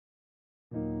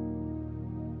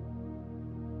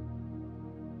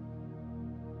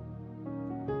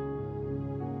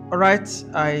All right,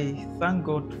 I thank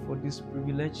God for this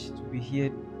privilege to be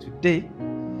here today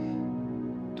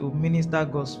to minister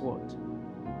God's word.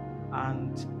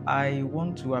 And I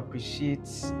want to appreciate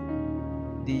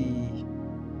the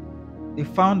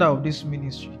founder of this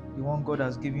ministry, the one God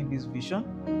has given this vision.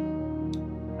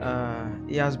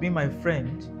 He has been my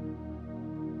friend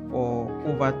for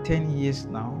over 10 years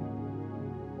now,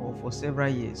 or for several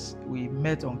years. We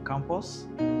met on campus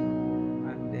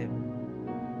and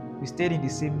we stayed in the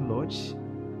same lodge.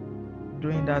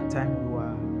 During that time, we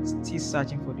were still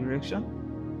searching for direction.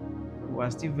 We were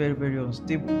still very, very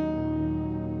unstable.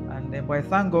 And then, but I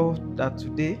thank God that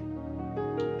today,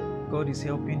 God is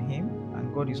helping him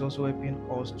and God is also helping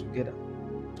us together.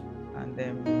 And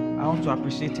I want to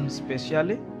appreciate him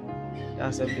specially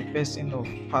as the person of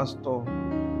Pastor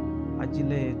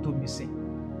Adeyeye.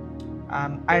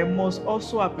 And I must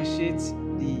also appreciate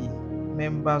the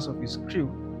members of his crew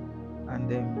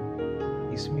and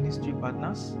his ministry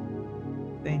partners.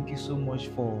 Thank you so much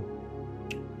for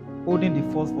holding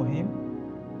the fort for him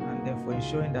and then for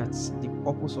ensuring that the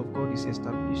purpose of God is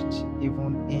established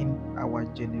even in our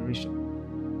generation.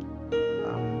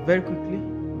 Very quickly,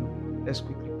 let's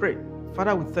quickly pray.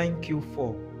 Father, we thank you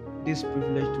for this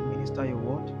privilege to minister your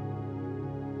word.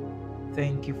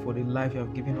 Thank you for the life you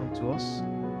have given unto us.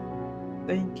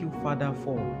 Thank you, Father,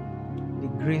 for the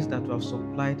grace that you have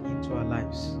supplied into our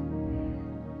lives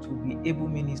to be able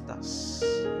ministers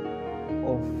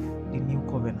of the new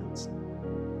covenant.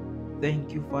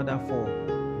 Thank you, Father, for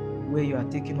where you are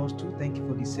taking us to. Thank you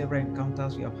for the several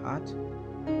encounters we have had.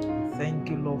 Thank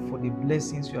you, Lord, for the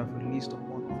blessings you have released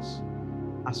upon us.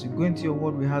 As we go into your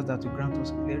word, we ask that you grant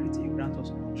us clarity, you grant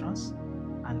us utterance,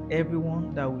 and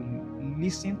everyone that will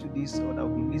listen to this or that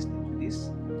will be listening to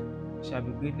this shall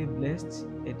be greatly blessed,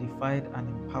 edified, and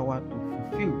empowered to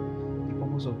fulfill the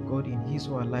purpose of God in his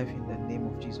or her life in the name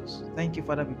of Jesus. Thank you,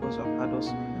 Father, because you have heard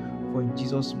us. For in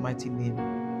Jesus' mighty name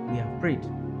we have prayed.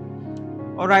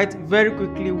 All right, very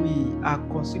quickly, we are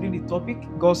considering the topic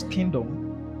God's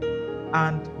kingdom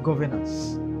and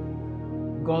governance.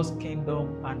 God's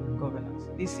kingdom and governance.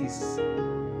 This is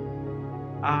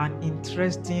an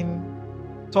interesting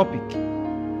topic,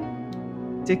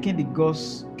 taking the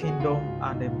God's kingdom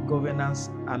and the governance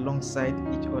alongside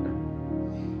each other,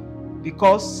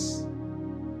 because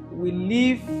we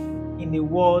live in a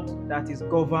world that is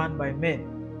governed by men.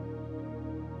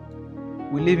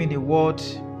 We live in a world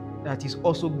that is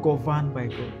also governed by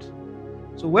God.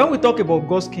 So when we talk about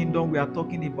God's kingdom, we are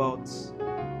talking about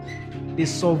the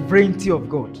sovereignty of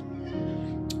God.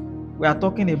 We are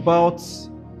talking about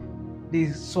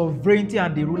the sovereignty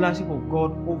and the rulership of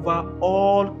God over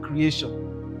all creation,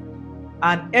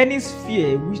 and any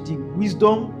sphere which the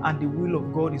wisdom and the will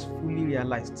of God is fully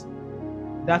realized.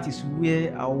 That is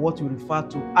where what we refer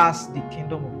to as the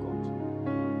kingdom of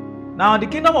God. Now, the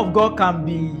kingdom of God can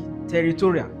be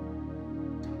territorial.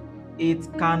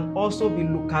 It can also be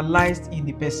localized in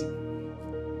the person.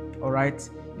 All right.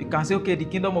 You can say, okay, the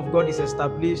kingdom of God is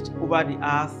established over the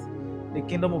earth. The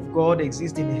kingdom of God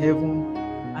exists in heaven.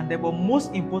 And then, but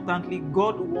most importantly,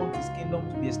 God wants his kingdom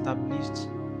to be established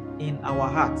in our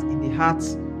hearts, in the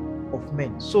hearts of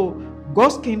men. So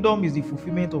God's kingdom is the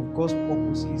fulfillment of God's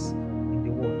purposes in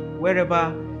the world.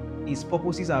 Wherever his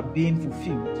purposes are being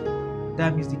fulfilled,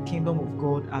 that means the kingdom of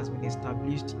God has been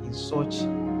established in such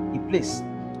a place.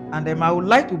 And then I would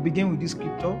like to begin with this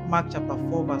scripture, Mark chapter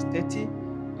 4, verse 30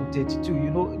 to 32.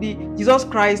 You know, Jesus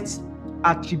Christ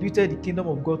attributed the kingdom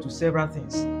of God to several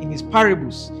things in his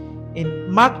parables. In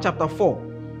Mark chapter 4,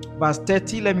 verse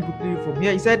 30, let me quickly read from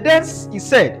here. He said, then he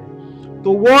said,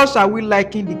 to what shall we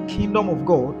liken the kingdom of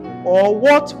God, or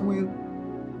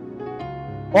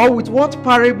with what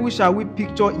parable shall we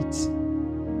picture it?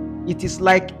 It is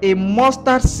like a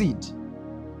mustard seed,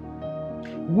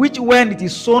 which when it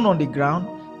is sown on the ground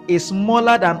is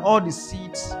smaller than all the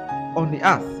seeds on the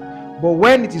earth. But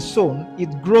when it is sown,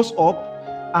 it grows up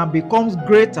and becomes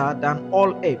greater than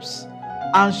all herbs,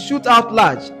 and shoot out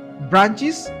large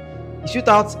branches.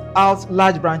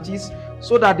 Large branches,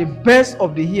 so that the birds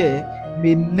of the air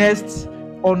may nest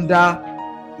under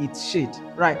its shade.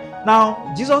 Right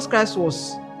now, Jesus Christ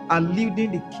was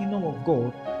alluding the kingdom of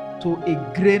God to a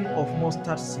grain of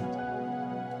mustard seed.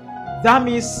 That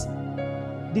means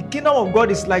the kingdom of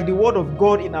God is like the word of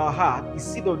God in our heart, the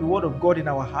seed of the word of God in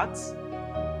our hearts.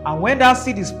 And when that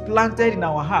seed is planted in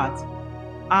our heart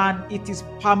and it is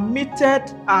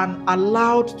permitted and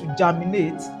allowed to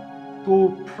germinate,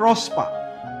 to prosper,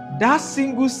 that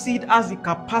single seed has the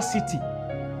capacity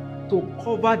to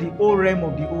cover the whole realm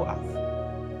of the whole earth.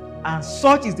 And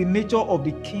such is the nature of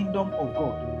the kingdom of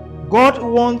God. God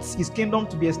wants his kingdom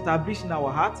to be established in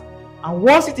our heart, And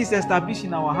once it is established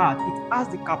in our heart, it has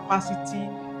the capacity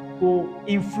to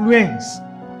influence.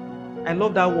 I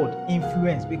love that word,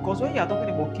 influence, because when you are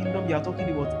talking about kingdom, you are talking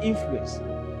about influence.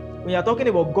 When you are talking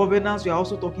about governance, you are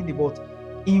also talking about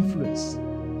influence.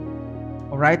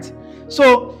 All right?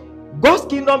 So, God's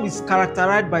kingdom is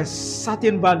characterized by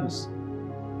certain values.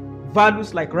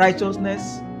 Values like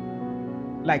righteousness,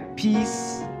 like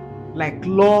peace, like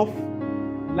love,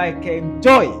 like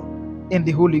joy in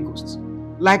the Holy Ghost,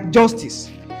 like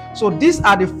justice. So these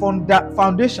are the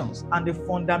foundations and the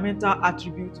fundamental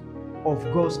attributes of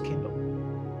God's kingdom.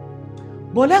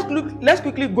 But let's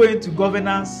quickly go into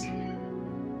governance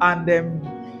and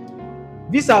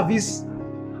vis-a-vis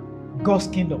God's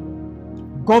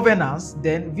kingdom. Governance,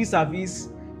 then vis-a-vis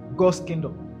God's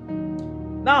kingdom.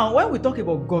 Now, when we talk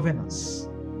about governance,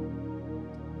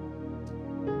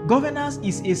 governance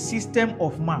is a system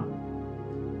of man.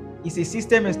 It's a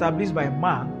system established by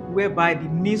man whereby the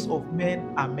needs of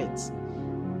men are met.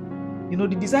 You know,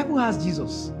 the disciple asked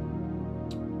Jesus,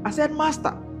 I said,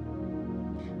 Master,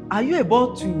 are you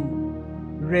about to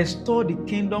restore the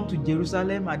kingdom to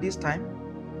Jerusalem at this time?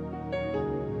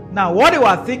 Now, what they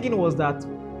were thinking was that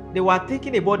they were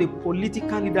thinking about the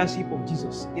political leadership of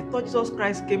Jesus. They thought Jesus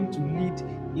Christ came to lead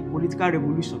a political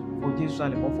revolution for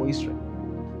Jerusalem or for Israel.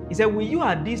 He said, will you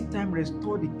at this time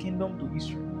restore the kingdom to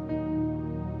Israel?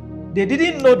 They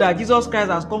didn't know that Jesus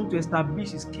Christ has come to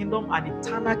establish his kingdom, an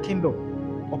eternal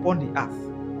kingdom upon the earth.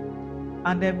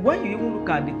 And then when you even look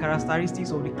at the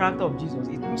characteristics of the character of Jesus,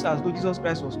 it looks as though Jesus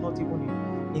Christ was not even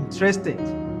interested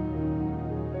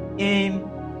in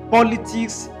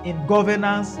politics, in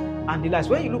governance, and the likes.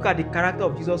 When you look at the character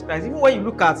of Jesus Christ, even when you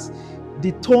look at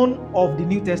the tone of the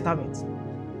New Testament,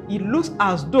 it looks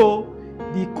as though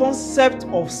the concept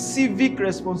of civic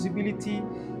responsibility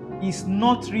is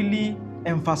not really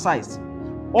emphasized.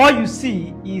 All you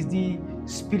see is the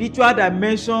spiritual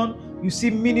dimension. You see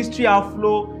ministry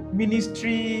outflow,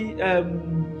 ministry,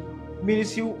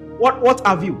 what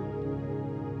have you.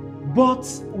 But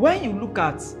when you look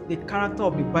at the character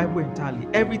of the Bible entirely,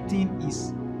 everything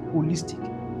is holistic.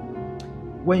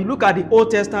 When you look at the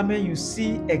Old Testament, you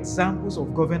see examples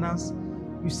of governance,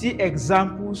 you see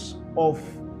examples of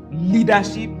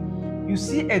leadership, you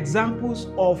see examples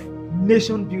of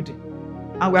nation building.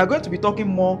 And we are going to be talking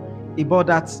more about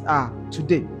that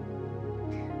today.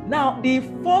 Now, the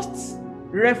first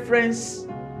reference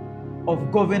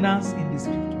of governance in the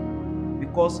scripture,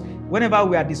 because whenever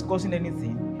we are discussing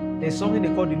anything, there's something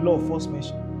they call the law of first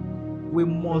mention. We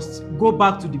must go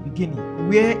back to the beginning.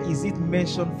 Where is it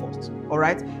mentioned first? All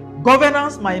right?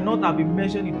 Governance might not have been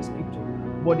mentioned in the scripture,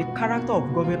 but the character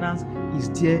of governance is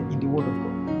there in the word of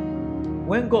God.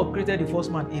 When God created the first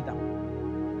man, Adam,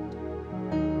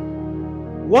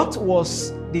 what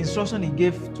was the instruction he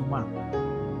gave to man?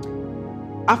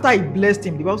 After he blessed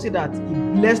him, the Bible said that he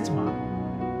blessed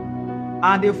man,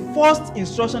 and the first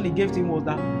instruction he gave to him was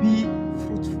that be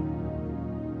fruitful.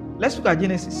 Let's look at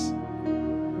Genesis.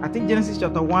 I think Genesis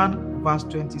chapter 1 verse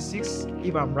 26,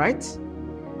 if I'm right.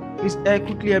 Please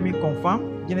quickly help me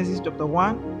confirm. Genesis chapter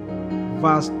 1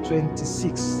 verse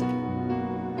 26.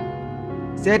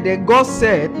 It said, then God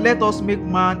said, let us make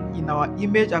man in our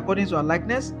image according to our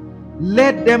likeness.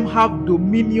 Let them have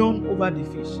dominion over the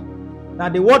fish. Now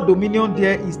the word dominion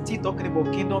there is still talking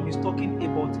about kingdom, is talking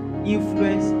about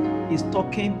influence, is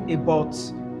talking about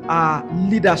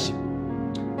leadership.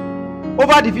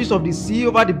 Over the fish of the sea,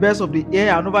 over the birds of the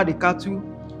air, and over the cattle.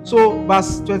 So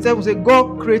verse 27 says,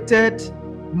 God created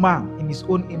man in his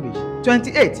own image.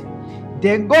 28,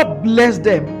 then God blessed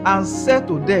them and said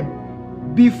to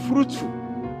them, be fruitful,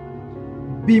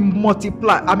 be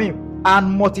multiply,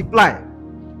 and multiply.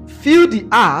 Fill the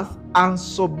earth and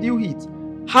subdue it.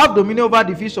 Have dominion over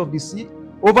the fish of the sea,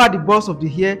 over the birds of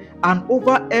the air, and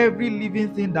over every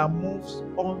living thing that moves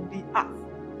on the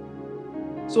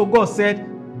earth. So God said,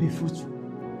 be fruitful.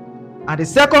 And the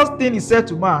second thing he said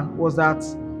to man was that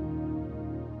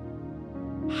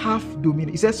have dominion.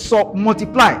 He said, so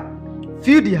multiply,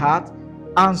 fill the earth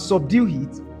and subdue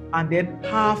it, and then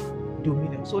have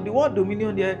dominion. So the word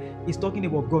dominion there is talking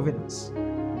about governance.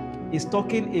 It's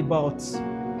talking about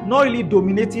not really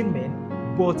dominating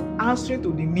men, but answering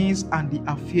to the needs and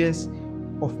the affairs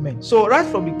of men. So right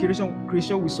from the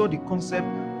creation, we saw the concept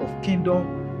of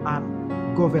kingdom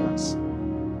and governance.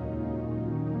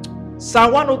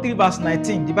 Psalm 103 verse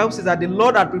 19, the Bible says that the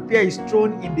Lord had prepared his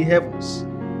throne in the heavens,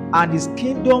 and his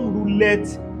kingdom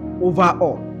ruleth over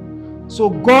all.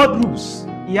 So God rules.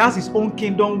 He has his own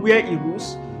kingdom where he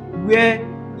rules, where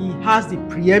he has the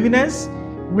preeminence,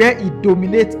 where he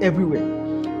dominates everywhere.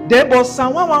 Then but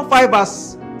Psalm 115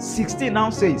 verse 16 now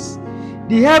says,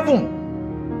 the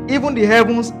heaven even the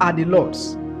heavens are the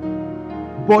Lord's,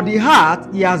 but the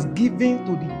heart he has given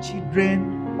to the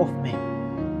children of men.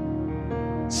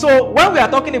 So when we are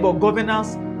talking about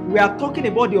governance, we are talking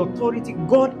about the authority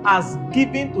God has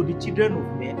given to the children of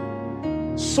men,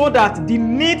 so that the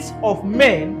needs of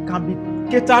men can be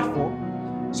catered for,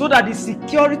 so that the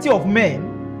security of men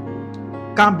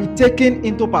can be taken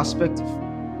into perspective.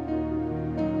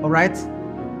 All right?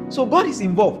 So God is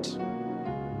involved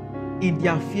in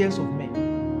the affairs of men.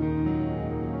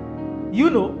 You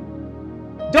know,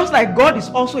 just like God is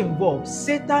also involved,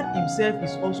 Satan himself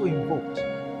is also involved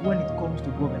when it comes to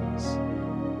governance.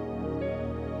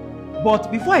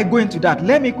 But before I go into that,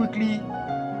 let me quickly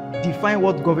define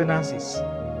what governance is.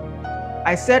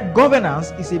 I said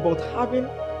governance is about having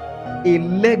a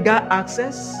legal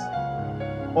access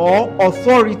or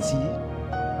authority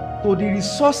to the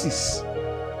resources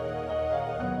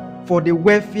for the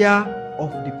welfare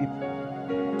of the people.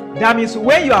 That means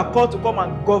when you are called to come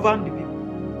and govern the people,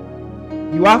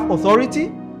 you have authority,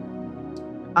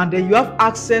 and then you have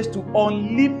access to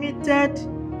unlimited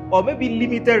or maybe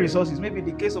limited resources. Maybe in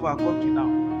the case of our country now,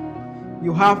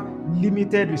 you have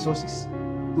limited resources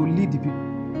to lead the people.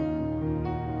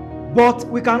 But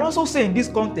we can also say in this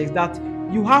context that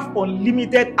you have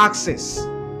unlimited access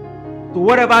to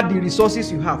whatever the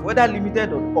resources you have, whether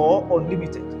limited or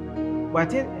unlimited. But I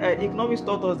think economics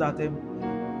taught us that the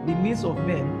needs of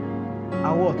men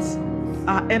are what?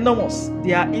 Are enormous.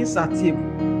 They are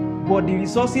insatiable. But the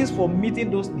resources for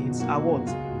meeting those needs are what?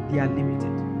 They are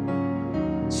limited.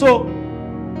 So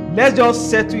let's just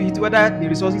settle it whether the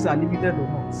resources are limited or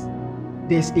not.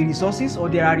 There's a resources, or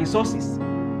there are resources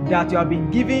that you have been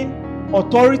given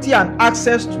authority and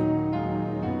access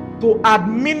to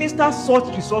administer such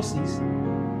resources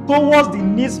towards the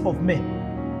needs of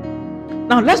men.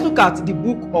 Now let's look at the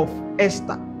book of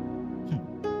Esther.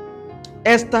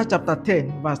 Esther chapter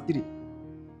 10 verse 3.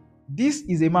 This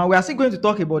is a man, we are still going to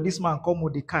talk about this man called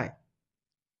Mordecai,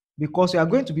 because we are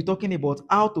going to be talking about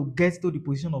how to get to the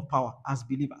position of power as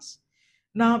believers.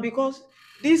 Now, because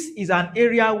this is an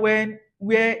area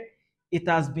where it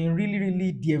has been really,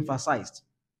 really de-emphasized.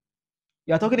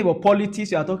 You are talking about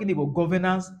politics, you are talking about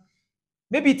governance.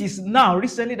 Maybe it is now,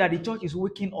 recently, that the church is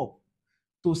waking up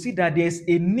to see that there's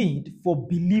a need for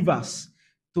believers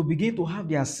to begin to have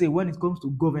their say when it comes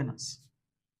to governance.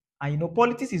 And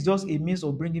politics is just a means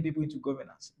of bringing people into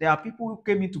governance. There are people who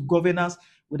came into governance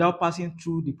without passing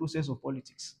through the process of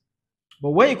politics.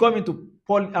 But when you come into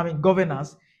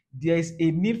governance, there is a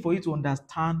need for you to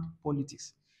understand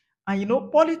politics. And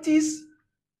politics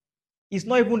is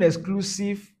not even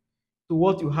exclusive to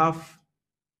what you have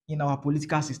in our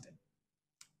political system.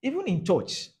 Even in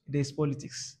church, there is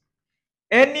politics.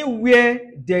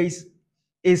 Anywhere there is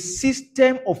a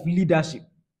system of leadership,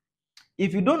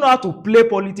 if you don't know how to play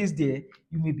politics there,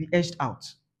 you may be edged out.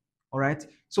 All right?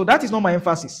 So that is not my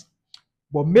emphasis.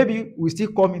 But maybe we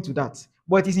still come into that.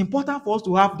 But it is important for us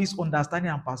to have this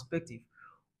understanding and perspective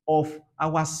of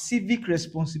our civic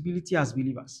responsibility as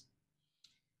believers.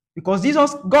 Because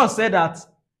God said that,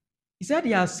 he said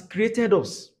he has created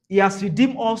us. He has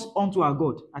redeemed us unto our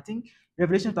God. I think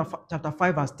Revelation chapter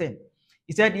 5 verse 10.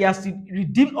 He said he has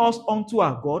redeemed us unto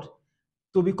our God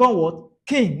to become what?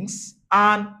 Kings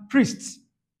and priests.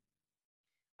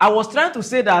 I was trying to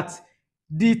say that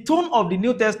the tone of the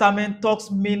New Testament talks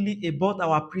mainly about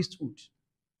our priesthood.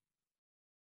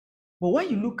 But when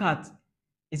you look at,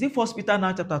 is it 1 Peter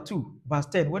now chapter 2 verse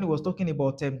 10, when he was talking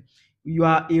about you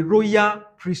are a royal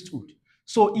priesthood.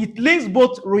 So it links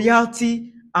both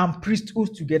royalty and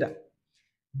priesthood together.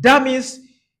 That means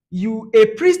a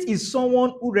priest is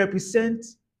someone who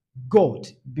represents God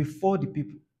before the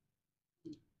people.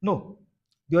 No,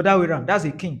 the other way around. That's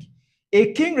a king.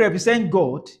 A king represents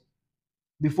God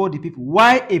before the people,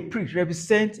 while a priest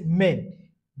represents men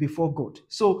before God.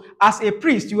 So as a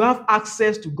priest, you have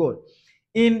access to God.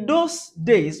 In those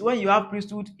days, when you have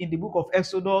priesthood in the book of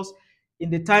Exodus, in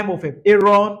the time of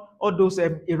Aaron, all those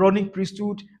Aaronic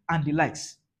priesthood and the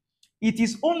likes, it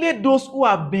is only those who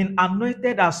have been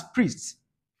anointed as priests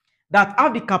that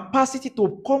have the capacity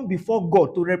to come before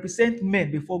God, to represent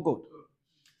men before God.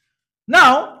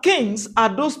 Now, kings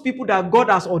are those people that God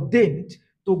has ordained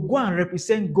to go and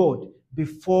represent God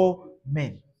before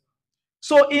men.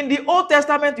 So in the Old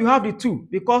Testament, you have the two,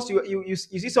 because you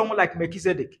see someone like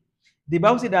Melchizedek. The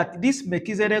Bible says that this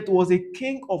Melchizedek was a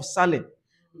king of Salem,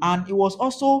 and he was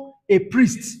also a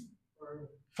priest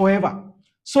forever.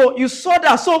 So you saw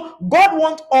that. So God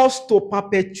wants us to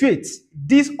perpetuate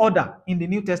this order in the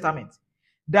New Testament.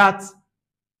 That,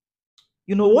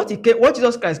 what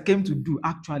Jesus Christ came to do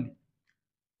actually,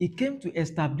 he came to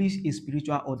establish a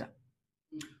spiritual order.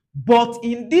 But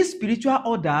in this spiritual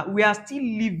order, we are still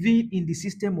living in the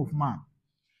system of man.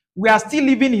 We are still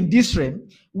living in this realm.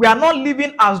 We are not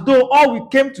living as though all we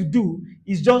came to do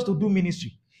is just to do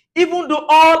ministry. Even though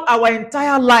all our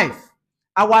entire life,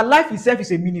 our life itself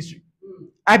is a ministry.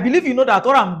 I believe you know that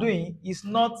what I'm doing is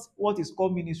not what is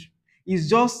called ministry. It's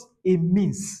just a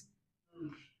means.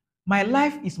 My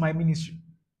life is my ministry.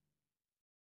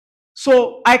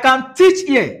 So I can teach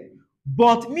here,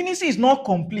 but ministry is not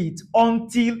complete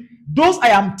until those I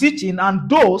am teaching and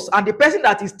the person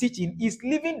that is teaching is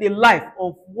living the life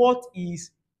of what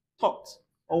is taught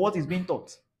or what is being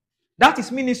taught. That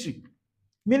is ministry.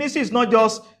 Ministry is not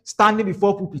just standing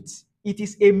before pulpits. It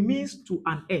is a means to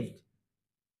an end.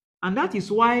 And that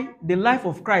is why the life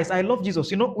of Christ, I love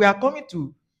Jesus. You know, we are coming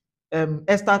to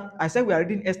Esther. I said we are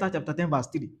reading Esther chapter 10 verse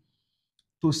 3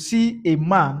 to see a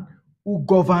man who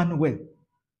governed well.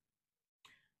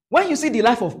 When you see the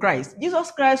life of Christ,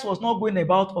 Jesus Christ was not going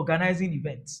about organizing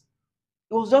events.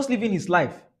 He was just living his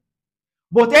life.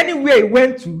 But anywhere he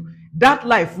went to, that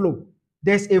life flow.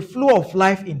 There's a flow of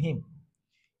life in him.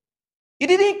 He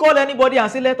didn't call anybody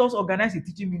and say, let us organize a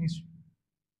teaching ministry,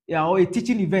 or a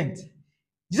teaching event.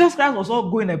 Jesus Christ was not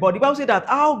going about. The Bible said that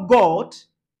how God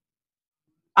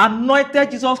anointed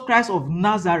Jesus Christ of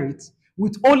Nazareth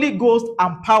with Holy Ghost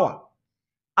and power.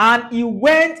 And he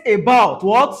went about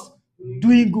what?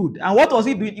 Doing good. And what was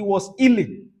he doing? He was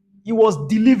healing. He was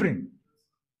delivering.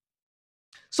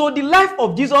 So the life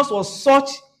of Jesus was such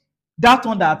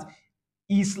that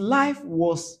his life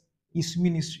was his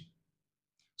ministry.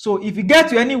 So if you get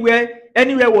to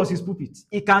anywhere was his pulpit.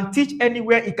 He can teach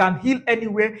anywhere, he can heal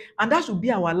anywhere, and that should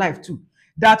be our life too.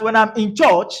 That when I'm in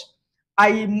church,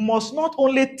 I must not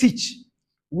only teach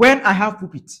when I have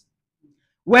pulpit.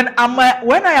 When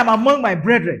I am among my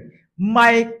brethren,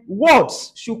 my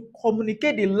words should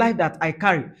communicate the life that I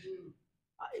carry.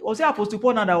 Was it Apostle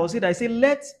Paul now that was it? I say,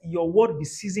 let your word be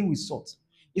seasoned with salt.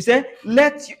 He said,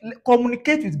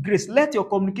 communicate with grace. Let your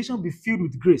communication be filled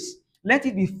with grace. Let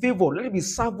it be favored. Let it be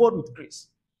savored with grace.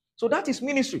 So that is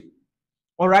ministry.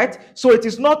 All right? So it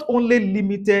is not only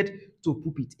limited to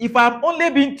pulpit. If I'm only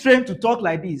being trained to talk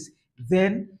like this,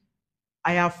 then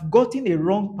I have gotten a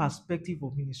wrong perspective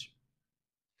of ministry.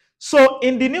 So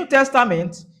in the New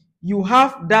Testament, you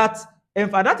have that.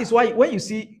 And that is why when you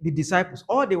see the disciples,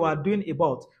 all they were doing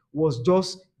about was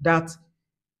just that,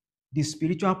 the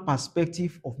spiritual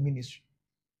perspective of ministry.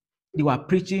 They were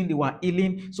preaching, they were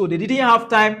healing, so they didn't have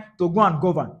time to go and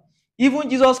govern. Even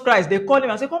Jesus Christ, they called him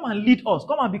and said, come and lead us,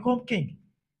 come and become king.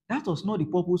 That was not the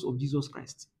purpose of Jesus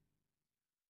Christ.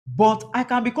 But I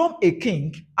can become a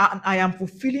king, and I am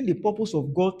fulfilling the purpose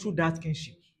of God through that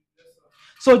kingship.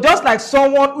 So just like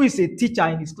someone who is a teacher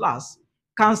in his class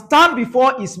can stand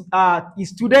before his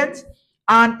students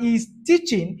and is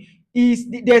teaching,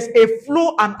 there's a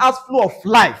flow and outflow of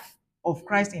life of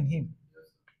Christ in him.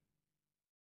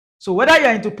 So whether you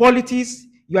are into politics,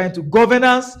 you are into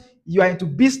governance, you are into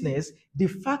business, the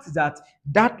fact is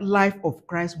that life of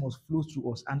Christ must flow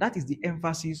through us. And that is the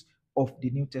emphasis of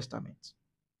the New Testament.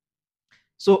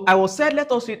 So I was said,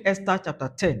 let us read Esther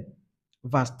chapter 10,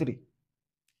 verse 3.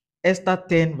 Esther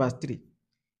 10, verse 3.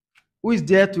 Who is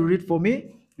there to read for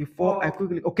me before I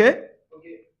quickly? Okay.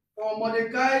 For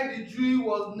Mordecai the Jew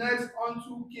was next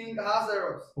unto King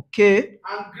Ahasuerus. Okay.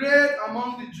 And great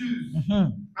among the Jews.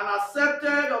 And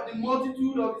accepted of the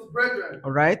multitude of his brethren.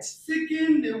 All right.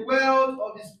 Seeking the wealth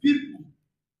of his people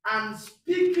and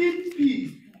speaking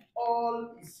peace to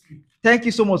all his people. Thank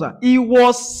you so much, sir. He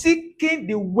was seeking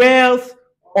the wealth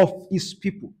of his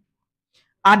people.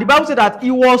 And the Bible said that he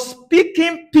was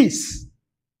speaking peace.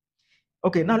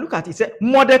 Okay, now look at it. It said,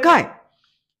 Mordecai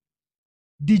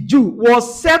the Jew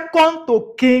was second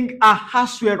to King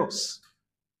Ahasuerus.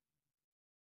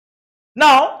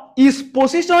 Now, his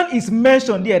position is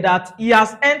mentioned here that he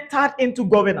has entered into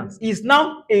governance. He is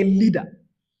now a leader.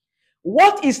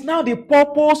 What is now the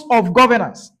purpose of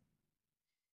governance?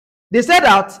 They said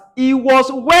that he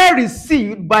was well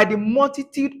received by the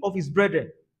multitude of his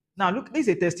brethren. Now, look, this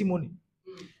is a testimony.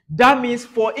 That means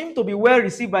for him to be well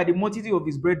received by the multitude of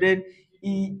his brethren,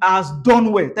 he has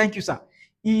done well. Thank you, sir.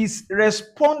 He is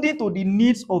responding to the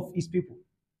needs of his people.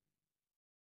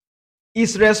 He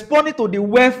is responding to the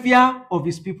welfare of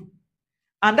his people.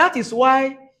 And that is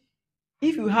why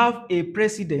if you have a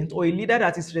president or a leader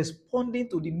that is responding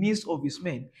to the needs of his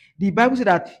men, the Bible says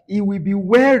that he will be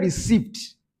well received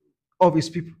of his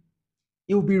people.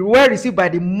 He will be well received by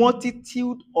the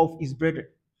multitude of his brethren.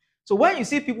 So when you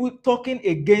see people talking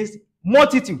against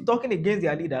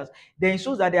their leaders, then it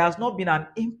shows that there has not been an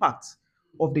impact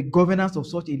of the governance of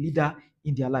such a leader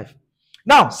in their life.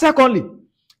 Now, secondly,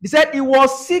 He said he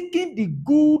was seeking the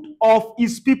good of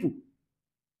his people.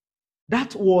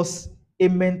 That was a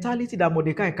mentality that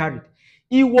Mordecai carried.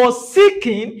 He was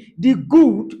seeking the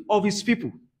good of his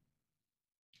people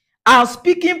and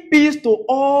speaking peace to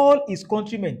all his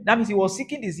countrymen. That means he was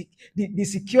seeking the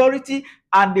security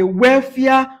and the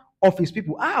welfare of his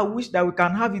people. I wish that we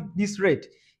can have this read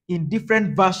in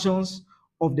different versions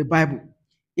of the Bible.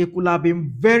 It could have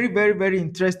been very, very, very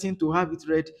interesting to have it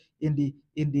read in the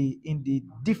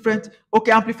different.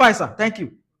 Okay, amplify, sir. Thank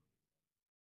you.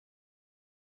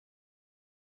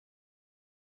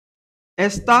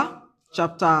 Esther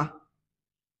chapter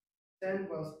 10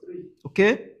 verse 3.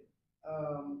 Okay.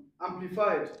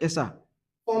 Amplified. Yes, sir.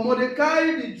 For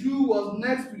Mordecai the Jew was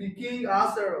next to the king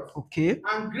Ahasuerus, Okay.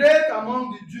 and great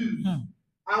among the Jews,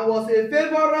 and was a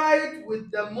favorite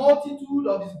with the multitude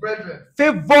of his brethren.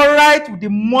 Favorite with the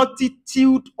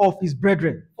multitude of his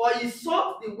brethren. For he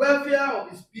sought the welfare of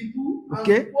his people and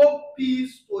Okay. spoke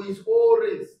peace to his whole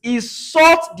race. He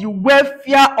sought the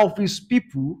welfare of his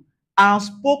people and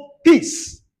spoke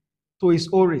peace to his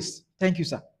whole race. Thank you,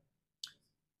 sir.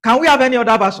 Can we have any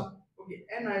other version? Okay,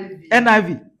 NIV.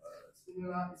 NIV.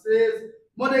 Similar. It says,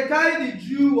 Mordecai the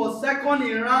Jew was second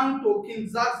in rank to King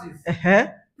Xerxes,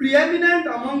 preeminent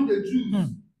among the Jews,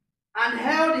 and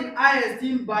held in high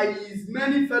esteem by his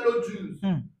many fellow Jews.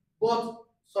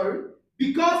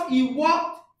 Because he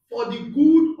worked for the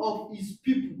good of his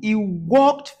people. He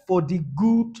worked for the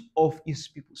good of his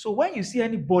people. So when you see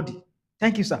anybody,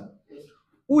 thank you, sir,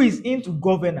 who is into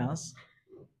governance,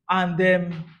 and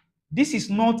this is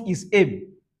not his aim,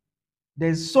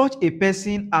 there's such a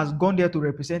person has gone there to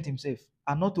represent himself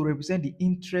and not to represent the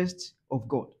interests of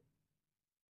God.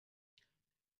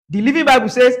 The Living Bible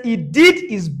says he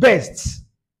did his best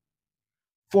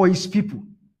for his people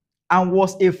and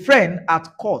was a friend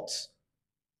at court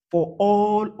for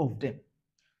all of them.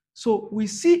 So we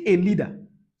see a leader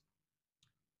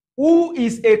who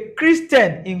is a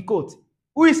Christian in quote,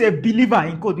 who is a believer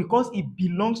in quote, because he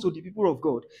belongs to the people of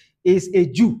God, is a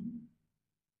Jew.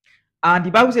 And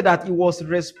the Bible said that he was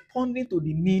responding to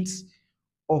the needs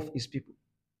of his people.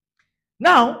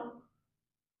 Now,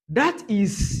 that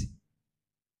is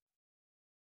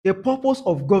the purpose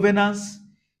of governance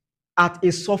at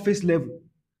a surface level.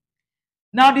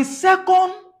 Now, the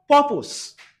second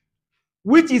purpose,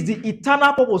 which is the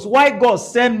eternal purpose, why God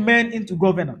sent men into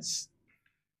governance,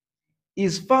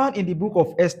 is found in the book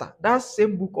of Esther. That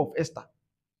same book of Esther.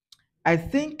 I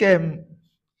think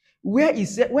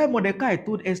where Mordecai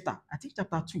told Esther, I think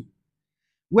chapter 2,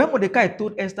 where Mordecai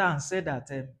told Esther and said that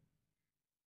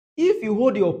if you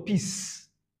hold your peace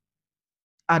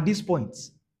at this point,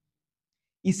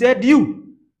 he said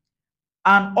you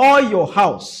and all your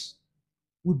house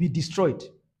will be destroyed.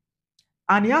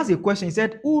 And he has a question. He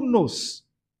said, who knows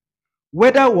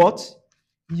whether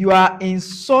you are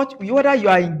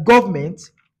in government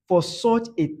for such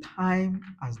a time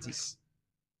as this?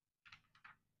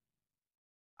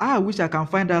 I wish I can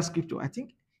find that scripture. I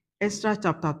think Esther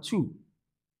chapter 2.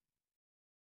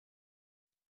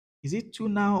 Is it 2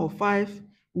 now or 5?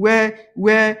 Where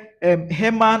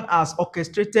Haman has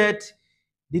orchestrated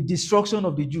the destruction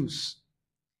of the Jews.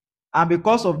 And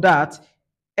because of that,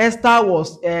 Esther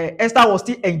was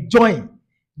still enjoying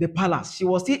the palace. She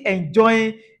was still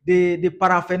enjoying the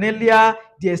paraphernalia,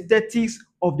 the aesthetics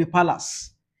of the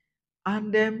palace.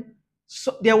 And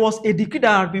so there was a decree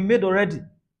that had been made already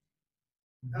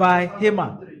by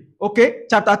Haman. Okay,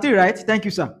 chapter 3, right? Thank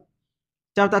you, sir.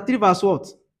 Chapter 3, verse what?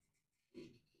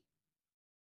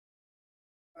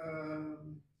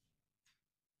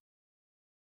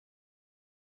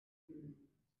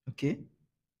 Okay. I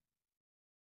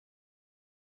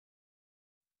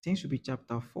think it should be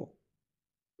chapter 4.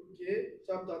 Okay,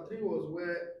 chapter 3 was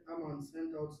where Haman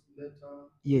sent out the letter.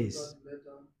 Yes. The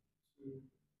letter to...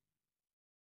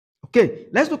 Okay,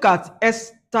 let's look at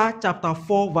Esther chapter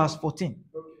 4, verse 14.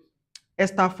 Okay.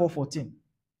 Esther 4:14.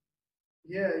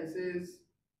 Yeah, it says,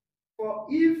 for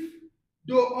if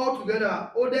though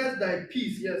altogether others thy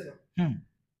peace, yes, sir.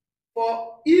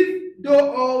 For if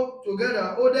though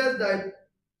altogether others thy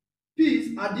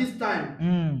peace at this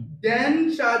time,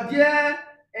 then shall there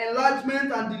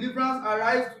enlargement and deliverance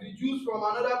arise to the Jews from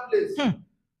another place.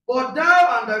 But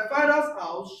thou and thy father's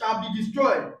house shall be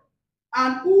destroyed.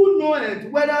 And who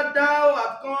knoweth whether thou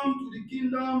art come to the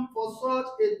kingdom for such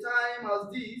a time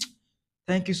as this?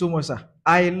 Thank you so much, sir.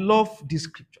 I love this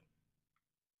scripture.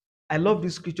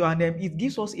 And it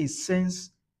gives us a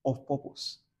sense of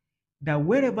purpose. That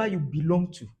wherever you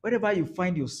belong to, wherever you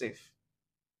find yourself,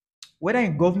 whether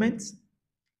in government,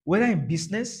 whether in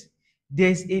business, there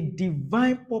is a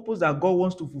divine purpose that God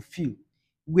wants to fulfill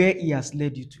where He has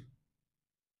led you to.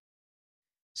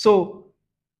 So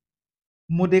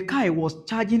Mordecai was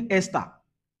charging Esther,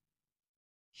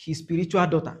 his spiritual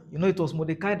daughter. You know, it was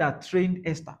Mordecai that trained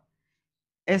Esther.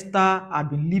 Esther had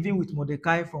been living with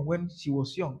Mordecai from when she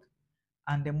was young.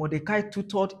 And then Mordecai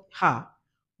tutored her.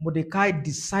 Mordecai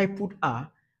discipled her,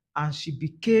 and until she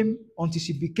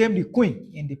became the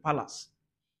queen in the palace.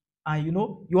 And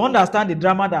you understand the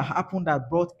drama that happened that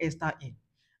brought Esther in.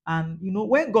 And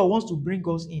when God wants to bring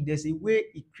us in, there's a way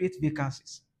He creates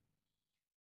vacancies.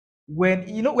 When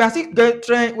we are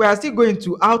still going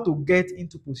to how to get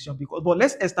into position, but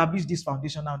let's establish this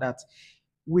foundation now, that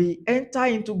we enter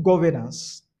into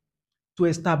governance to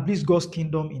establish God's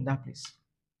kingdom in that place.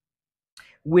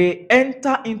 We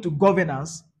enter into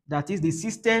governance, that is the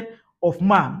system of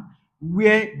man,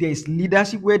 where there is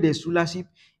leadership, where there is rulership.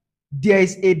 There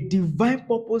is a divine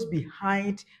purpose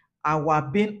behind our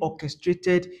being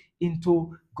orchestrated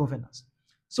into governance.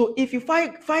 So if you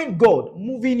find God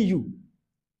moving you,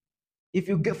 if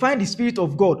you find the Spirit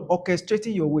of God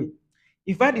orchestrating your way,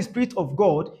 if you find the Spirit of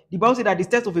God, the Bible says that the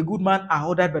steps of a good man are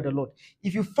ordered by the Lord.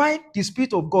 If you find the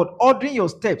Spirit of God ordering your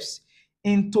steps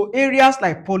into areas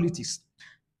like politics,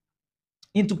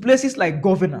 into places like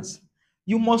governance,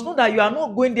 you must know that you are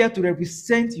not going there to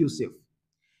represent yourself.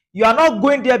 You are not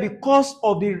going there because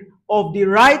of the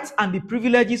rights and the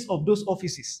privileges of those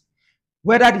offices,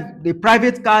 whether the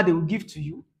private car they will give to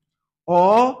you,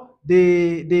 or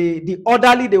the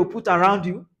orderly they will put around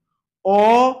you,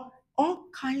 or all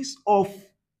kinds of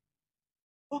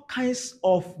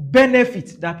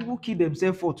benefits that people kill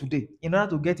themselves for today in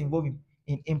order to get involved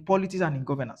in politics and in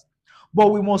governance.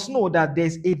 But we must know that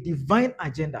there's a divine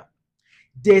agenda.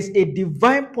 There's a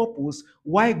divine purpose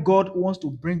why God wants to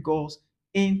bring us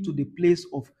into the place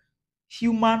of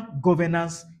human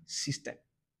governance system.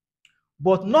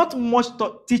 But not much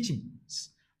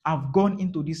teachings have gone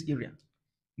into this area.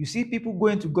 You see people go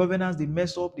into governance, they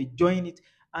mess up, they join it,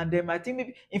 and then I think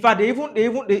maybe, in fact,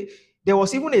 there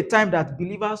was even a time that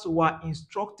believers were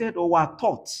instructed or were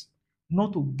taught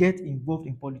not to get involved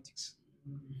in politics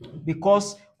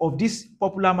because of this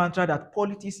popular mantra that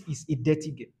politics is a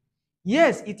dirty game.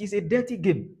 Yes, it is a dirty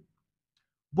game.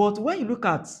 But when you look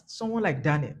at someone like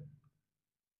Daniel,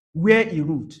 where he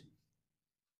ruled,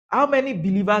 how many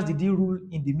believers did he rule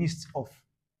in the midst of?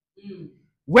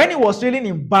 When he was reigning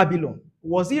in Babylon,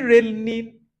 was he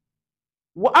reigning?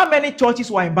 How many churches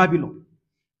were in Babylon?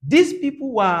 These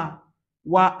people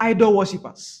were idol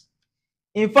worshippers.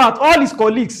 In fact, all his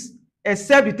colleagues,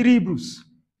 except the three Hebrews,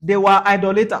 they were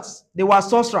idolaters, they were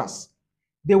sorcerers,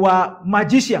 they were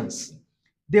magicians,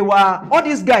 they were all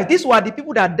these guys. These were the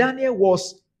people that Daniel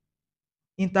was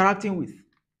interacting with.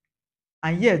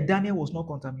 And yet, Daniel was not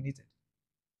contaminated.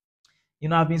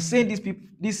 I've been saying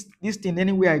this thing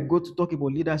anywhere I go to talk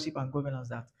about leadership and governance,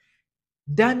 that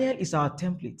Daniel is our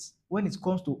template when it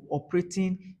comes to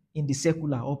operating in the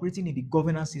secular, operating in the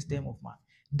governance system of man.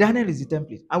 Daniel is the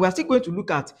template. And we are still going to look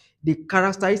at the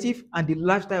characteristics and the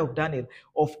lifestyle of Daniel,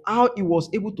 of how he was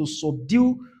able to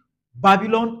subdue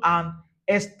Babylon and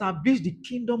establish the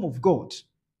kingdom of God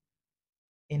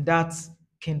in that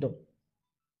kingdom.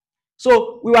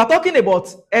 So we were talking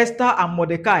about Esther and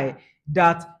Mordecai,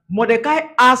 that Mordecai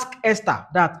asked Esther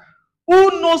that,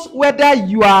 who knows whether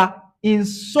you are in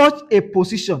such a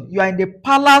position, you are in the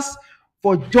palace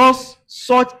for just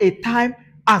such a time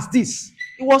as this?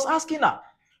 He was asking her.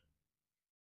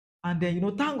 And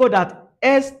then, thank God that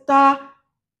Esther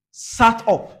sat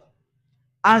up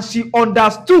and she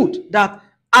understood that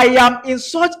I am in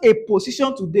such a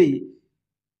position today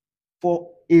for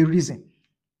a reason.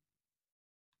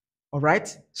 All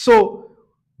right? So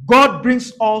God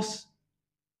brings us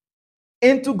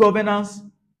into governance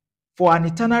for an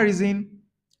eternal reason,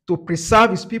 to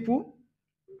preserve his people.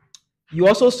 You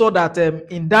also saw that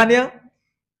in Daniel,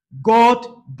 God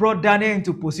brought Daniel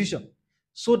into position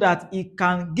so that he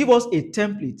can give us a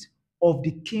template of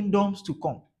the kingdoms to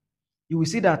come. You will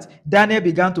see that Daniel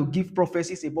began to give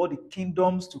prophecies about the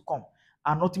kingdoms to come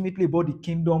and ultimately about the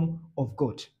kingdom of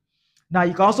God. Now,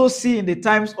 you can also see in the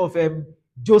times of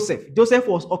Joseph. Joseph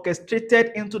was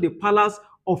orchestrated into the palace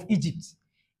of Egypt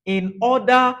in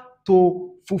order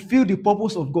to fulfill the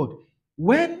purpose of God.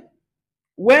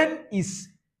 When his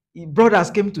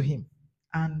brothers came to him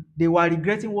and they were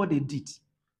regretting what they did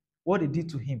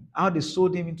to him, how they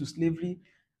sold him into slavery,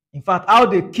 in fact, how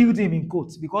they killed him in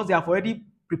quotes, because they have already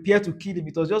prepared to kill him.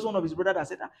 It was just one of his brothers that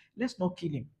said, let's not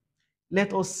kill him,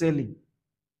 let us sell him.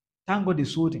 Thank God they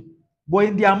sold him. But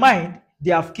in their mind,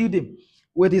 they have killed him.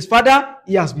 With his father,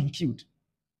 he has been killed.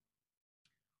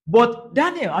 But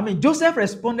Joseph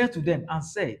responded to them and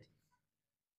said,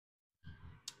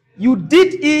 you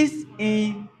did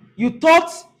it you thought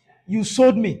you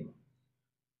sold me,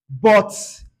 But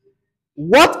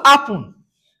what happened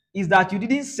is that you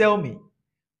didn't sell me.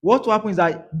 What happened is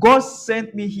that God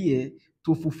sent me here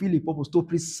to fulfill a purpose, to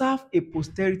preserve a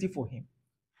posterity for him.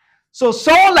 So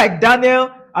someone like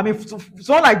Daniel,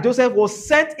 someone like Joseph was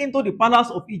sent into the palace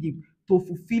of Egypt to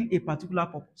fulfill a particular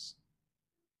purpose.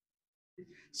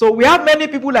 So we have many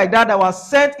people like that were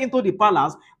sent into the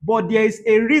palace, but there is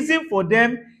a reason for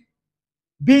them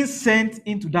being sent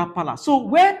into that palace. So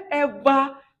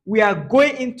whenever we are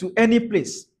going into any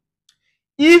place,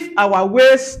 if our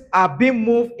ways are being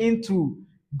moved into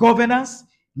governance,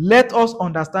 let us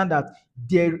understand that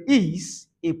there is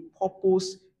a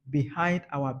purpose behind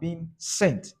our being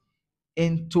sent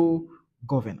into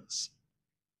governance.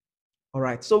 All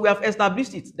right. So we have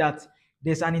established it that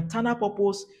there's an internal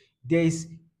purpose, there is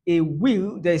a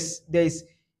will, there is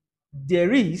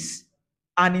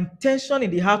an intention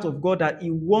in the heart of God that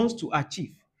he wants to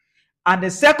achieve. And the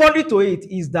secondary to it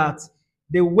is that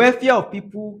the welfare of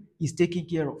people is taken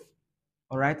care of.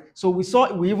 All right. So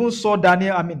we even saw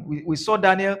Daniel. We saw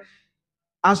Daniel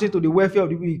answering to the welfare of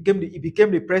the people. He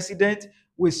became the president.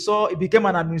 He became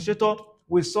an administrator.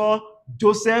 We saw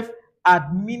Joseph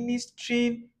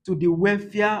administering to the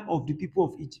welfare of the people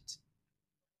of Egypt.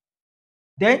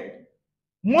 Then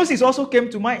Moses also came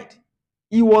to mind.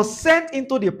 He was sent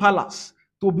into the palace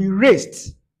to be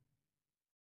raised.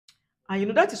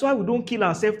 And that is why we don't kill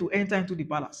ourselves to enter into the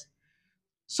palace.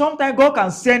 Sometimes God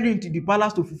can send you into the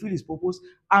palace to fulfill his purpose,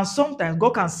 and sometimes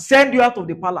God can send you out of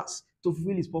the palace to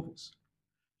fulfill his purpose.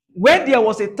 When there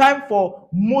was a time for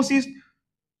Moses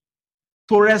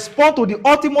to respond to the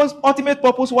ultimate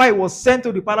purpose why he was sent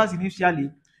to the palace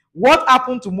initially, what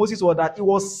happened to Moses was that he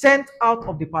was sent out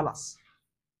of the palace.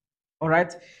 All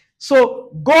right?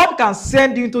 So God can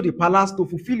send you into the palace to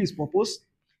fulfill his purpose,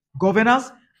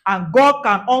 governance, and God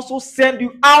can also send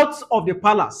you out of the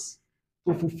palace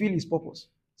to fulfill his purpose.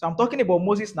 So I'm talking about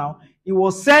Moses now. He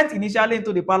was sent initially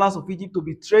into the palace of Egypt to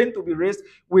be trained, to be raised.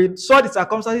 We saw the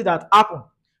circumstances that happened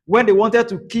when they wanted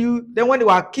to kill, then when they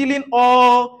were killing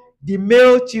all the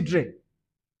male children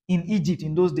in Egypt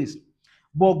in those days.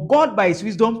 But God, by his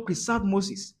wisdom, preserved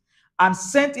Moses and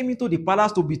sent him into the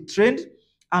palace to be trained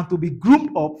and to be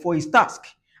groomed up for his task.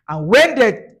 And when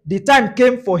the time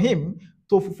came for him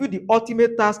to fulfill the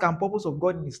ultimate task and purpose of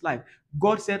God in his life,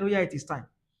 God said, oh yeah, it is time.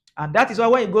 And that is why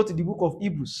when you go to the book of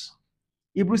Hebrews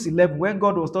 11, when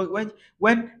God was talking,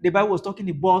 when the Bible was talking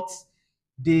about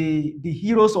the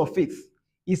heroes of faith,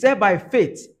 he said by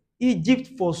faith,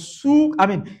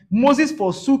 Moses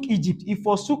forsook Egypt. He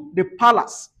forsook the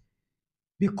palace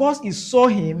because he saw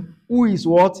him who is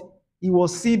what? He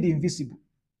was seeing the invisible.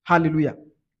 Hallelujah.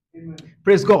 Amen.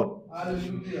 Praise God.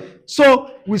 Hallelujah.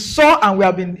 So we saw and we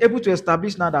have been able to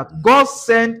establish now that God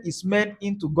sent his men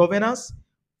into governance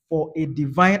for a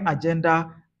divine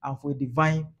agenda and for a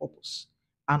divine purpose,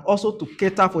 and also to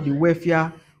cater for the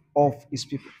welfare of his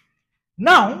people.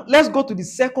 Now, let's go to the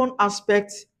second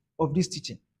aspect of this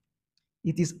teaching.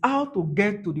 It is how to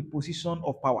get to the position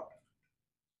of power.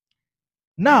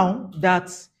 Now that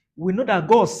we know that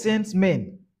God sends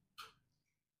men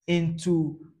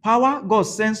into power, God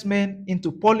sends men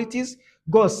into politics,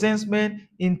 God sends men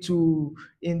into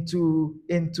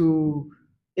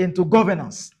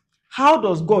governance. How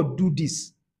does God do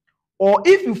this? Or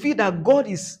if you feel that God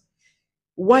is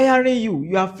wiring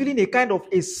you are feeling a kind of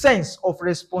a sense of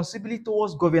responsibility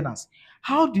towards governance,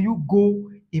 how do you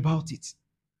go about it?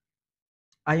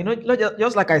 And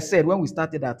just like I said when we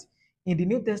started, that in the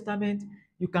New Testament,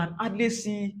 you can hardly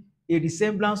see a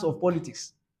resemblance of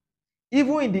politics.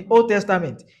 Even in the Old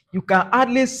Testament, you can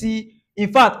hardly see.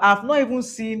 In fact, I have not even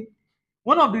seen.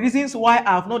 One of the reasons why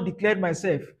I have not declared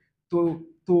myself to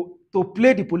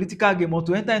play the political game or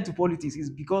to enter into politics is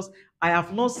because I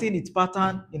have not seen its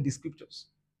pattern in the scriptures.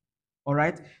 All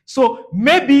right. So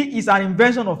maybe it's an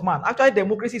invention of man. Actually,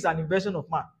 democracy is an invention of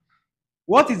man.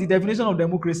 What is the definition of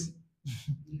democracy?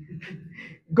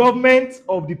 Government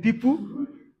of the people,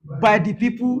 by the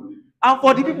people, and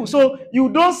for the people. So you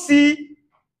don't see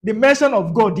the mention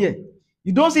of God here.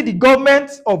 You don't see the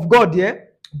government of God here,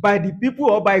 by the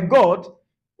people or by God,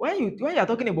 when you are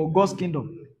talking about God's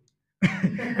kingdom.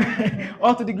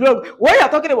 Or to the globe. When you are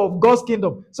talking about God's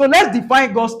kingdom. So let's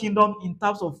define God's kingdom in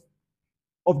terms of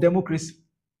democracy.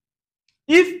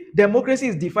 If democracy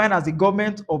is defined as the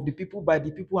government of the people, by the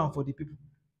people, and for the people,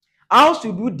 how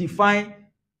should we define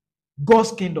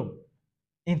God's kingdom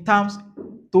in terms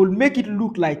to make it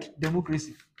look like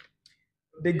democracy?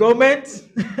 The government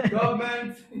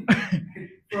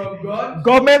from God,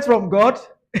 government from God,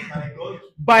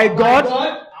 by God,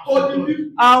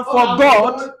 and for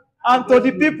God, and to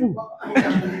the people.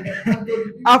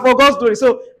 and for God's glory.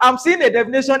 So I'm seeing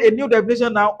a new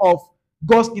definition now of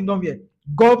God's kingdom here.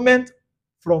 Government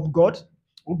from God,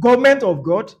 government of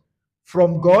God,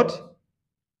 from God,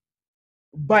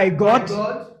 by God,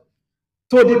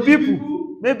 to the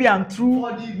people, maybe and through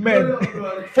men,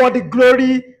 for the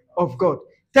glory of God.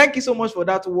 Thank you so much for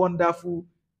that wonderful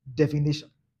definition.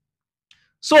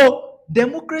 So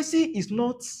democracy is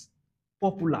not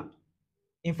popular.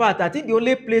 In fact, I think the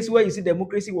only place where you see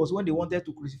democracy was when they wanted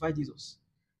to crucify Jesus.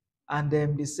 And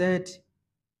they said,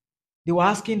 they were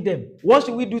asking them, what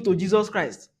should we do to Jesus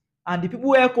Christ? And the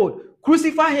people echoed,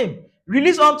 crucify him.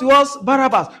 Release unto us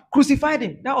Barabbas. Crucify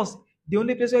him. That was the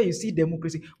only place where you see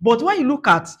democracy. But when you look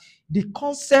at the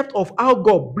concept of how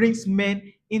God brings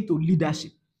men into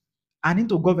leadership and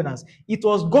into governance, it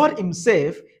was God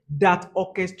himself that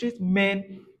orchestrates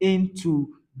men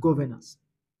into governance.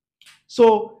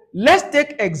 So let's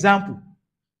take example.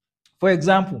 For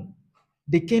example,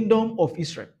 the kingdom of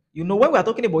Israel. You know, when we are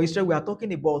talking about Israel, we are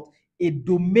talking about a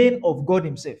domain of God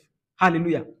himself.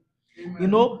 Hallelujah. Amen. You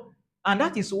know, and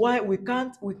that is why we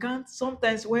can't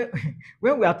sometimes when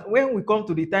when we come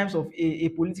to the times of a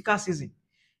political season,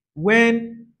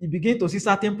 when you begin to see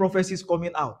certain prophecies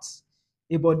coming out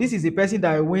about this is the person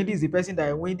that I win, this is the person that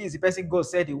I win, this is the person God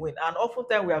said he win. And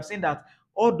oftentimes we have seen that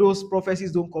all those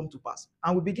prophecies don't come to pass.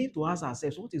 And we begin to ask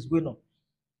ourselves, what is going on?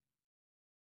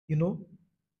 You know?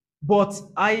 But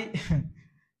I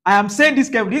am saying this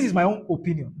carefully. This is my own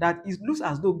opinion, that it looks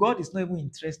as though God is not even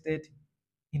interested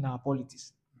in our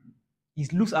politics.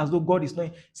 It looks as though God is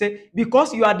not. Say,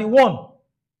 because you are the one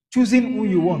choosing who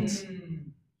you want.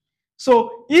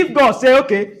 So if God say,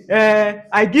 okay,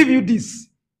 I give you this,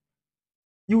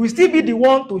 you will still be the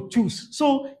one to choose.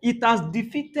 So it has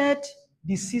defeated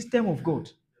the system of God.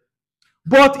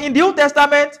 But in the Old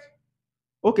Testament,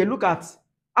 okay, look at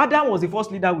Adam was the first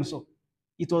leader we saw.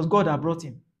 It was God that brought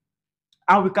him.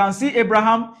 And we can see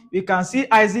Abraham, we can see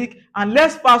Isaac, and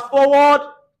let's fast forward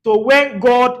to when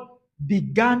God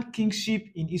began kingship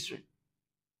in Israel.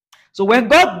 So when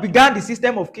God began the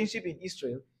system of kingship in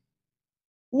Israel,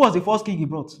 who was the first king he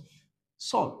brought?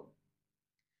 Saul.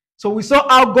 So we saw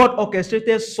how God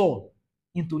orchestrated Saul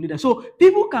into leadership. So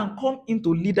people can come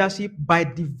into leadership by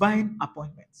divine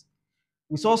appointments.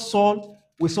 We saw Saul,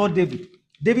 we saw David.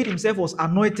 David himself was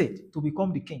anointed to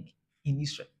become the king in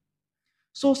Israel.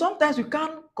 So sometimes we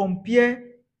can't compare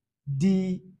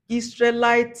the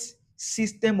Israelite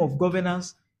system of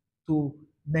governance to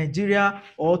Nigeria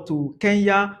or to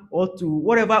Kenya or to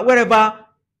wherever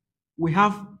we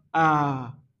have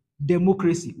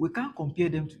democracy. We can't compare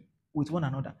them with one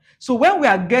another. So when we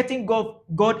are getting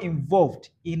God involved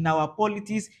in our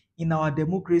politics, in our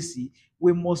democracy,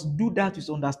 we must do that with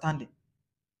understanding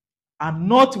and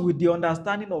not with the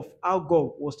understanding of how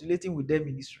God was relating with them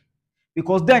in Israel.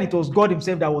 Because then it was God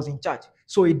himself that was in charge.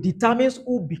 So it determines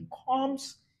who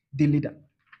becomes the leader.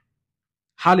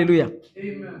 Hallelujah.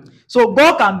 Amen. So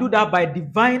God can do that by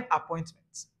divine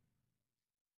appointments.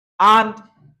 And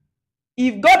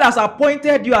if God has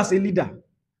appointed you as a leader,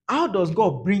 how does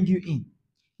God bring you in?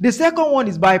 The second one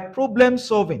is by problem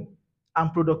solving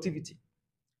and productivity.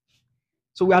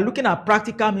 So we are looking at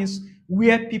practical means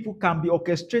where people can be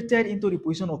orchestrated into the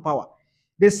position of power.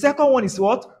 The second one is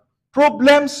what?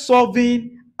 Problem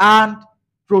solving and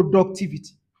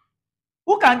productivity.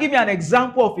 Who can give me an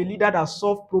example of a leader that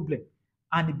solved problem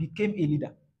and he became a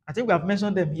leader? I think we have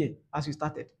mentioned them here as we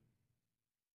started.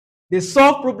 They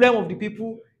solved problem of the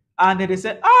people and then they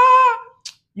said,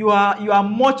 you are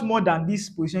much more than this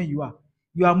position you are.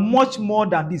 You are much more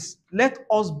than this. Let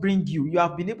us bring you. You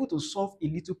have been able to solve a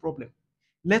little problem.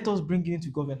 Let us bring you into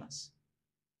governance.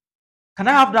 Can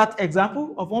I have that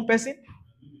example of one person?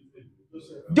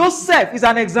 Joseph is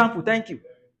an example. Thank you.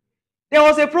 There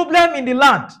was a problem in the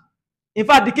land. In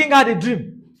fact, the king had a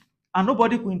dream and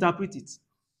nobody could interpret it.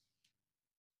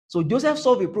 So Joseph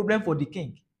solved a problem for the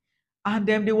king. And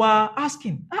then they were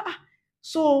asking,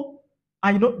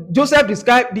 and Joseph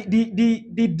described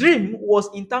the dream was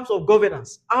in terms of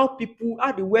governance, how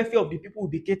the welfare of the people will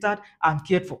be catered and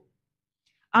cared for.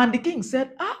 And the king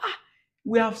said,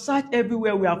 we have searched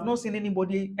everywhere. We have not seen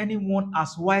anyone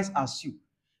as wise as you.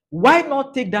 Why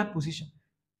not take that position?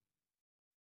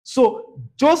 So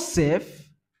Joseph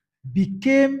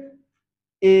he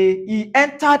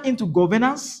entered into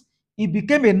governance. He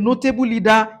became a notable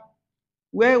leader.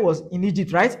 Where he was? In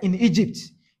Egypt, right? In Egypt,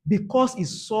 because he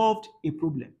solved a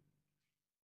problem.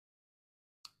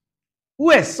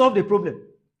 Who else solved a problem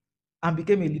and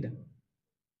became a leader?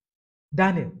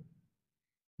 Daniel.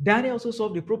 Daniel also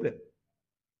solved the problem.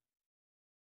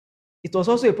 It was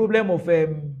also a problem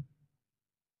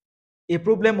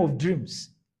of dreams.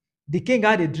 The king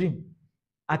had a dream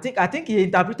I think he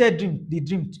interpreted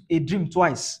a dream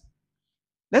twice.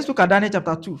 Let's look at Daniel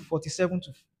chapter 2, 47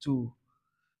 to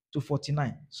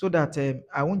 49, so that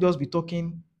I won't just be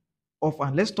talking off,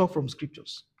 and let's talk from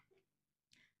scriptures.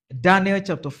 Daniel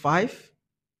chapter 5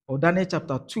 or Daniel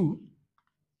chapter 2.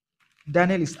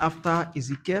 Daniel is after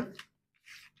Ezekiel.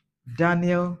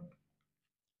 Daniel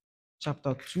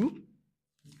chapter 2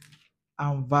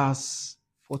 and verse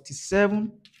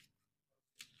 47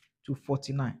 to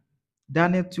 49.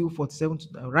 Daniel 2, 47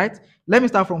 to, right? Let me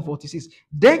start from 46.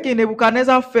 Then King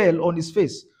Nebuchadnezzar fell on his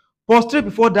face, prostrate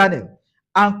before Daniel,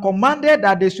 and commanded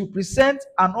that they should present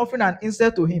an offering and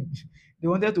incense to him. They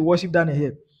wanted to worship Daniel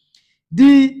here.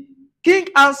 The king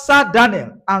answered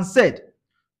Daniel and said,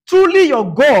 truly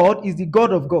your God is the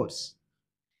God of gods,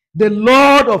 the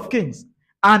Lord of kings,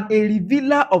 and a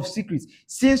revealer of secrets.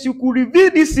 Since you could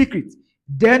reveal this secret,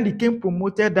 then the king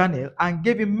promoted Daniel and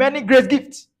gave him many great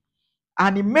gifts.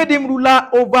 And he made him ruler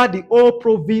over the whole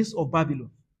province of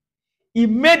Babylon. He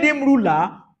made him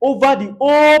ruler over the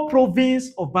whole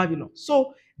province of Babylon.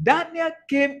 So Daniel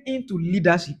came into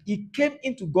leadership. He came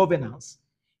into governance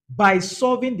by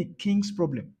solving the king's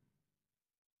problem.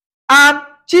 And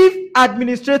chief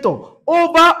administrator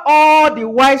over all the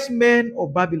wise men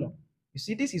of Babylon. You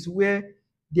see, this is where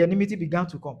the enmity began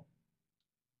to come.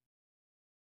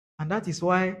 And that is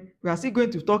why we are still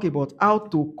going to talk about how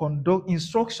to conduct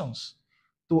instructions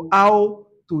to how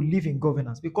to live in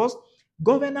governance. Because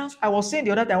governance, I was saying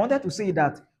the other time, I wanted to say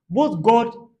that both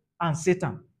God and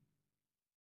Satan,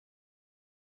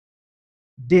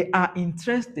 they are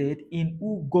interested in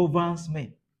who governs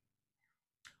men.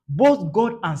 Both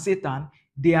God and Satan,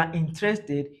 they are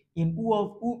interested in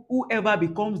whoever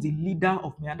becomes the leader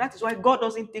of men. And that is why God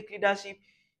doesn't take leadership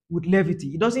with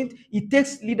levity. He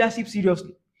takes leadership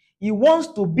seriously. He wants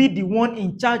to be the one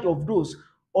in charge of those,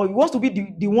 or he wants to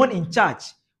be the one in charge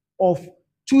of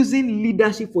choosing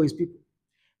leadership for his people.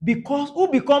 Because who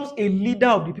becomes a leader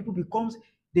of the people determines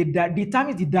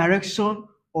the direction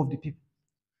of the people.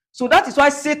 So that is why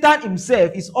Satan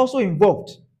himself is also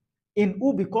involved in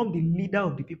who becomes the leader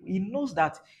of the people. He knows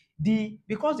that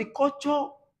because the culture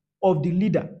of the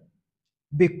leader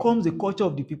becomes the culture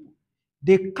of the people.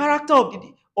 The character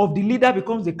of the leader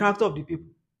becomes the character of the people.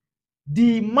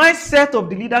 The mindset of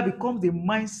the leader becomes the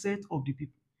mindset of the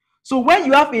people. So when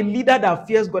you have a leader that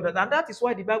fears God, and that is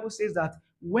why the Bible says that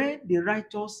when the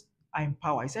righteous are in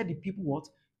power, it said the people what?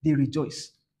 They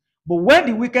rejoice. But when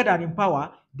the wicked are in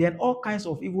power, then all kinds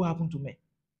of evil happen to men.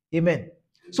 Amen.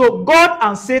 So God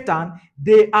and Satan,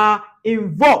 they are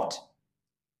involved.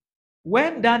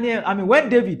 When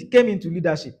David came into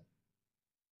leadership,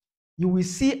 you will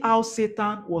see how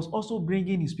Satan was also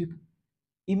bringing his people.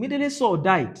 Immediately Saul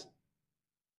died.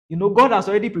 You know, God has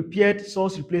already prepared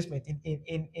Saul's replacement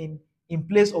in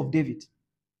place of David.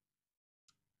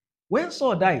 When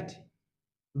Saul died,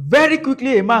 very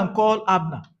quickly a man called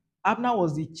Abner. Abner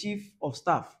was the chief of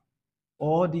staff,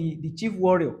 or the chief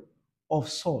warrior of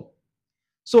Saul.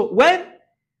 So when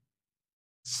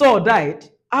Saul died,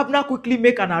 Abner quickly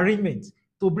made an arrangement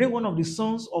to bring one of the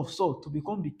sons of Saul to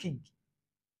become the king.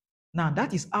 Now,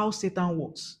 that is how Satan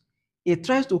works. He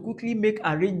tries to quickly make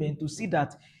arrangement to see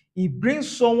that he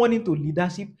brings someone into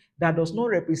leadership that does not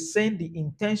represent the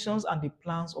intentions and the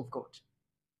plans of God.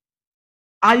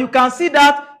 And you can see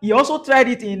that he also tried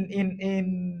it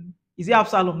in is it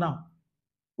Absalom now?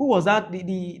 Who was that?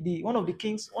 The one of the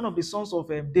kings, one of the sons of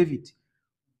David.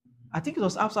 I think it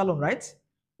was Absalom, right?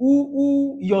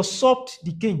 Who usurped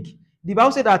the king. The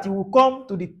Bible said that he will come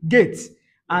to the gate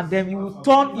and then he will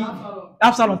turn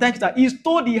Absalom. Thank you, sir. He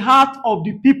stole the heart of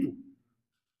the people.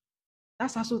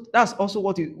 That's also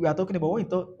what we are talking about when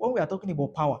we are talking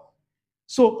about power.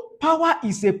 So power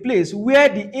is a place where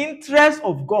the interest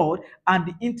of God and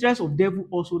the interest of devil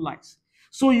also lies.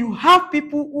 So you have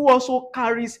people who also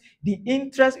carries the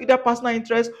interest, either personal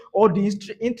interest or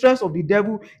the interest of the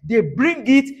devil. They bring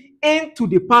it into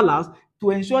the palace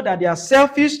to ensure that their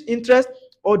selfish interest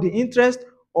or the interest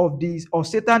of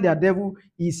Satan, their devil,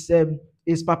 is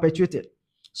perpetuated.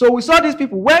 So we saw these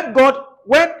people when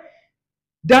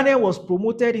Daniel was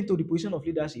promoted into the position of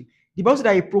leadership. The Bible said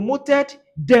that he promoted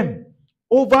them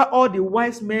over all the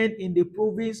wise men in the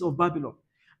province of Babylon.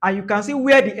 And you can see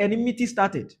where the enmity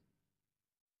started.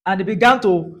 And they began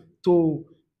to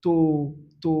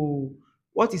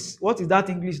what is that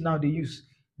English now they use?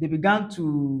 They began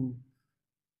to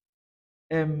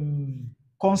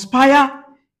conspire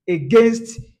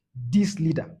against this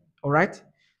leader. All right.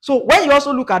 So when you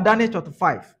also look at Daniel chapter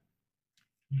 5,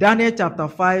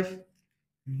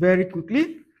 very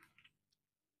quickly,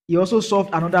 he also solved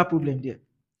another problem there.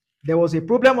 There was a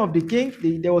problem of the king.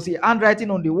 There was a handwriting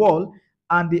on the wall,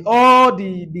 and all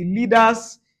the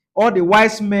leaders, all the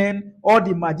wise men, all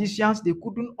the magicians, they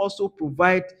couldn't also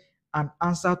provide an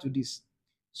answer to this.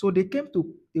 So they came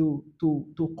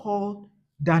to call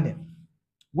Daniel.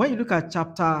 When you look at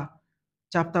chapter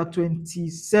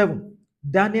 27,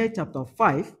 Daniel chapter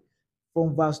 5,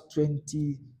 from verse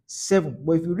 27.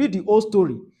 But if you read the whole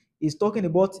story, it's talking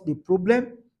about the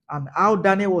problem and how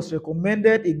Daniel was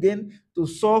recommended again to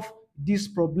solve this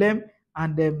problem.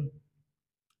 And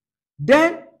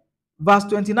then verse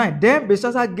 29, then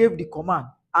Belshazzar gave the command,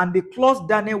 and they clothed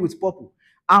Daniel with purple,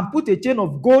 and put a chain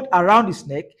of gold around his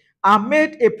neck, and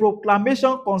made a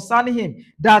proclamation concerning him,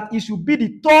 that he should be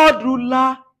the third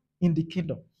ruler in the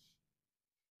kingdom.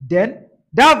 Then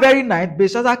that very night,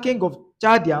 Belshazzar, king of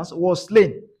Chaldeans, was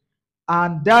slain,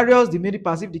 and Darius the Mede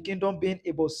perceived the kingdom being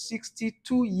about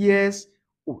 62 years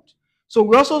old. So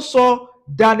we also saw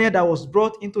Daniel that was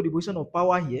brought into the position of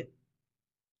power here.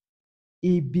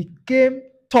 He became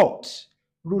third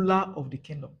ruler of the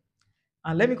kingdom.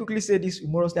 And let me quickly say this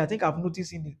humorously. I think I've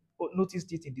noticed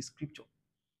it in the scripture,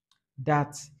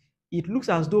 that it looks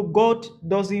as though God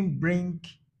doesn't bring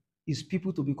his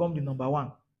people to become the number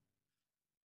one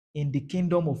in the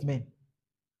kingdom of men,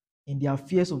 in the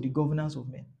affairs of the governance of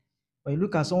men. When you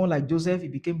look at someone like Joseph, he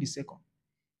became the second.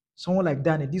 Someone like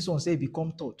Daniel, this one said he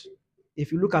become third.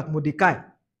 If you look at Mordecai,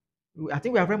 I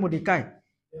think we have read Mordecai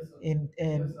in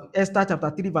Esther chapter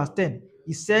 3 verse 10.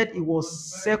 He said he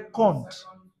was second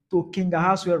to King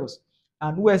Ahasuerus.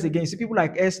 And who else again? You see people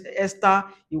like Esther,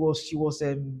 she was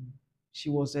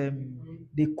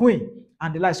the queen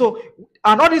and the like. So,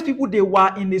 and all these people, they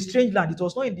were in a strange land. It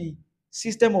was not in the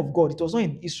system of God. It was not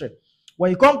in Israel.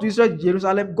 When you come to Israel,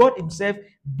 Jerusalem, God himself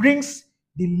brings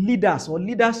the leaders or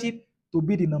leadership to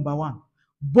be the number one.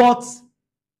 But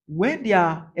when they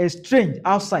are estranged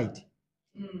outside,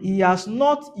 he has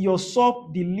not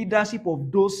usurped the leadership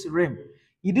of those realms.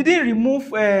 He didn't remove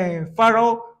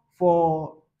Pharaoh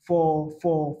for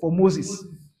Moses.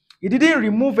 He didn't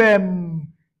remove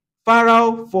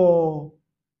Pharaoh for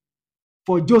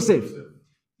Joseph.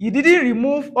 He didn't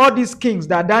remove all these kings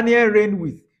that Daniel reigned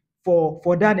with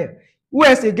for Daniel. Who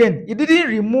else again? He didn't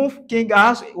remove King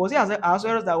Ahasuerus. Was it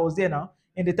Ahasuerus that was there now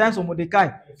in the times of Mordecai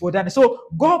for Daniel? So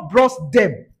God brought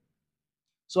them.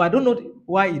 So I don't know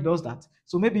why he does that.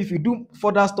 So maybe if you do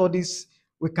further studies,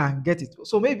 we can get it.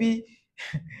 So maybe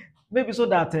so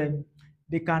that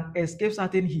they can escape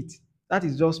certain heat. That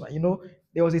is just,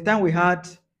 there was a time we had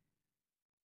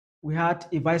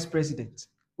a vice president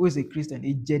who is a Christian,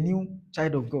 a genuine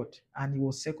child of God, and he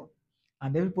was second.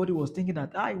 And everybody was thinking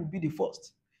that he would be the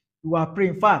first. We were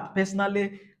praying. In fact,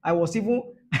 personally, I was not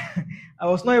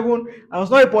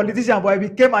a politician, but I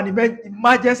became an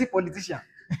emergency politician.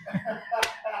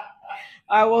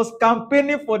 I was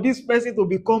campaigning for this person to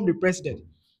become the president.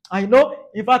 And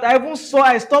in fact,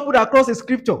 I stumbled across a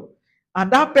scripture,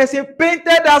 and that person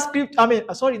painted that script.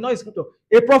 Not a scripture,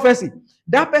 a prophecy.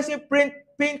 That person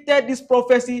painted this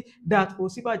prophecy that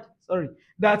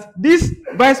that this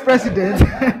vice president,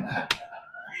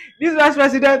 this vice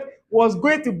president was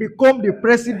going to become the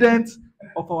president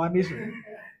of our nation.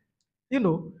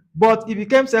 But he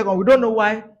became second. We don't know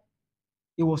why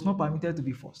he was not permitted to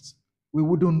be first. We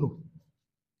wouldn't know.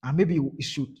 And maybe it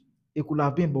should. It could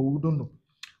have been, but we don't know.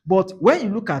 But when you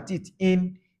look at it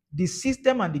in the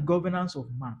system and the governance of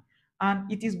man,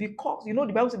 and it is because, the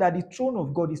Bible says that the throne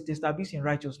of God is established in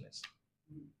righteousness.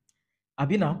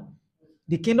 Now,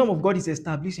 the kingdom of God is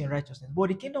established in righteousness, but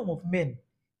the kingdom of men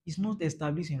is not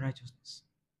established in righteousness.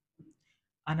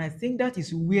 And I think that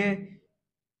is where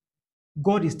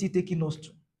God is still taking us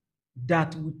to.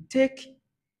 That will take.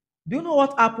 Do you know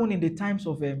what happened in the times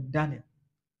of Daniel?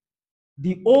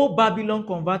 The old Babylon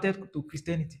converted to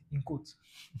Christianity, in quotes.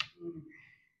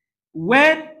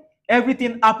 When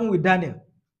everything happened with Daniel,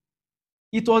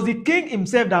 it was the king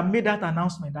himself that made that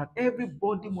announcement that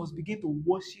everybody must begin to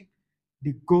worship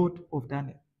the God of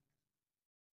Daniel.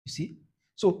 You see?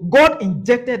 So God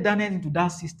injected Daniel into that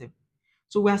system.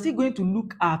 So we are still going to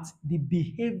look at the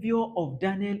behavior of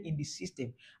Daniel in the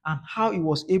system and how he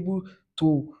was able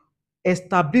to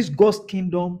establish God's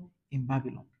kingdom in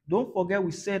Babylon. Don't forget,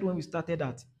 we said when we started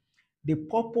that the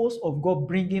purpose of God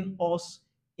bringing us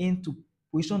into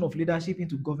position of leadership,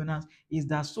 into governance, is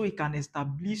that so he can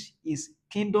establish his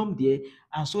kingdom there,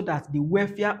 and so that the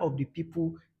welfare of the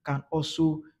people can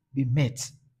also be met.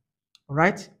 All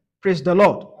right? Praise the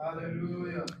Lord.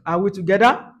 Hallelujah. Are we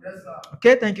together? Yes, sir.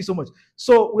 Okay, thank you so much.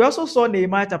 So we also saw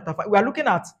Nehemiah chapter 5. We are looking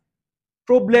at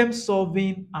problem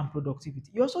solving and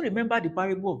productivity. You also remember the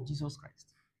parable of Jesus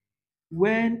Christ,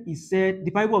 when he said,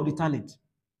 the parable of the talent.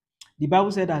 The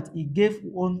Bible said that he gave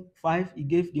one 5, he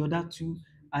gave the other 2,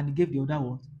 and he gave the other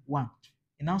one 1.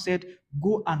 He now said,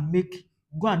 go and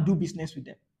do business with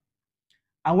them.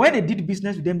 And when they did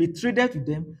business with them, they traded with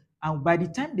them. And by the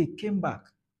time they came back,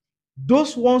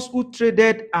 those ones who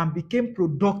traded and became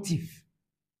productive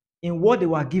in what they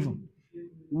were given,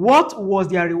 what was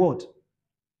their reward?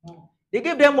 They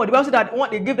gave them more. The Bible said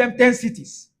that they gave them 10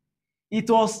 cities. It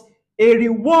was a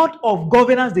reward of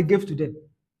governance they gave to them.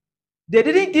 They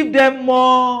didn't give them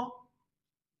more.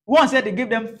 One said they gave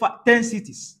them 10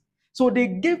 cities. So they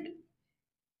gave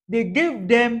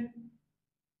them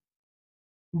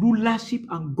rulership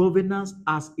and governance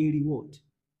as a reward.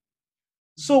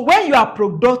 So when you are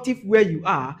productive where you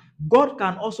are, God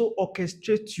can also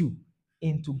orchestrate you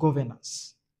into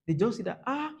governance. They just see that,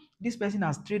 this person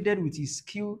has traded with his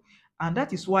skill. And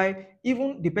that is why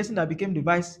even the person that became the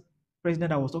vice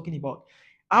president I was talking about,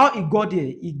 how he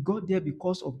got there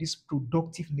because of this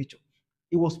productive nature.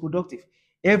 It was productive.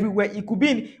 Everywhere. It could be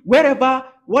in whatever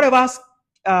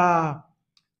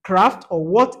craft or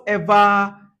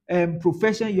whatever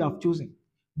profession you have chosen.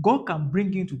 God can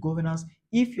bring you into governance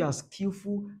if you are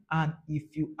skillful and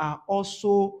if you are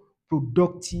also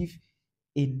productive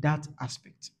in that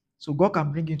aspect. So God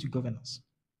can bring you into governance.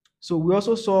 So we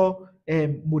also saw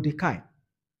Mordecai,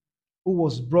 who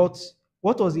was brought.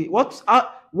 What was he? What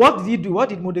did he do? What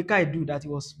did Mordecai do that he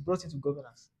was brought into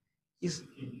governance?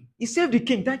 He saved the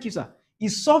king. Thank you, sir. He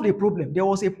solved a problem. There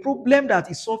was a problem that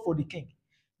he solved for the king.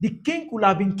 The king could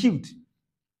have been killed,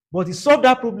 but he solved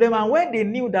that problem. And when they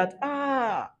knew that,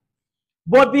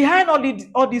 but behind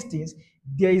all these things,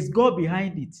 there is God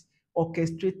behind it,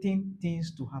 orchestrating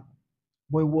things to happen.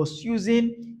 But he was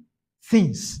using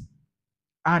things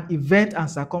and events and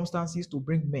circumstances to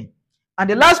bring men. And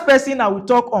the last person I will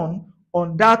talk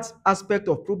on that aspect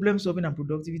of problem solving and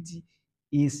productivity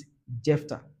is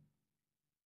Jephthah.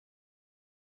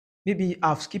 Maybe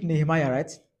I've skipped Nehemiah,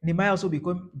 right? Nehemiah also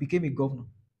became a governor.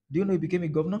 Do you know he became a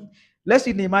governor? Let's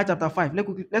read Nehemiah chapter 5.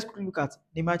 Let's quickly look at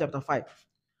Nehemiah chapter 5,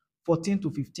 14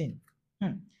 to 15.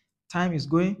 Time is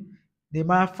going.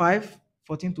 Nehemiah 5,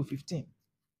 14 to 15.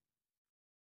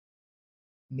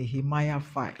 Nehemiah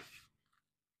 5.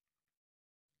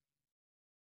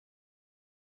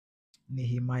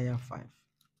 Nehemiah 5.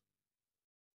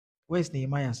 Where is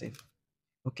Nehemiah safe?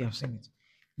 Okay, I've seen it.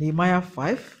 Nehemiah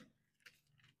 5,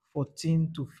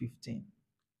 14 to 15.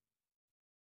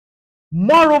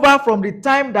 Moreover, from the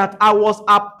time that I was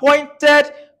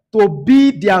appointed to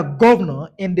be their governor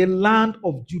in the land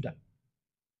of Judah,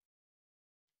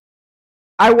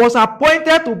 I was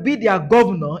appointed to be their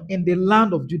governor in the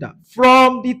land of Judah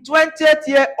from the 20th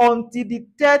year until the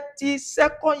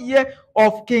 32nd year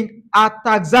of King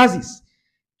Artaxerxes.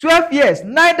 12 years,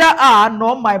 neither I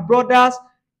nor my brothers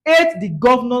ate the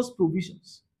governor's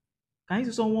provisions. Can you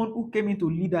see someone who came into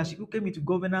leadership, who came into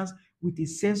governance with a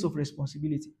sense of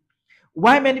responsibility?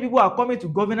 Why many people are coming to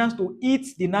governance to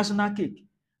eat the national cake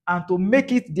and to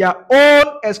make it their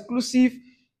own exclusive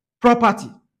property.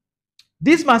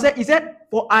 This man said, he said,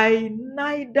 for I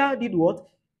neither did what?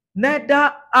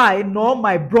 Neither I nor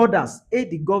my brothers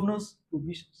ate the governor's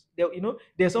provisions.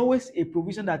 There's always a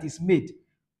provision that is made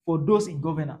for those in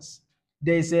governance.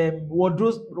 There is a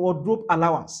wardrobe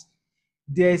allowance.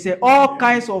 There is all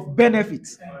kinds of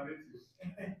benefits.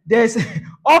 There's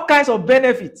all kinds of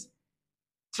benefits.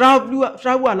 Travel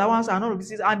allowance and all of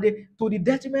these, and to the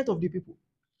detriment of the people.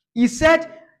 He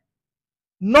said,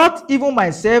 not even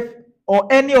myself or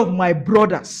any of my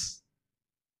brothers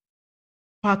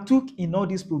partook in all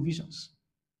these provisions.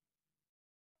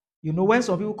 When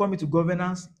some people come into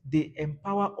governance, they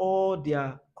empower all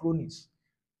their cronies,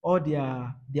 all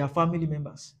their family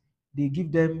members. They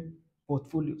give them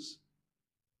portfolios.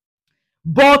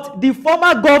 But the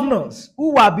former governors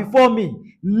who were before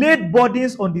me laid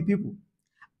burdens on the people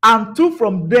and took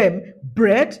from them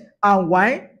bread and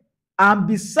wine, and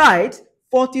besides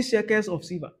 40 shekels of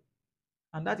silver.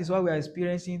 And that is what we are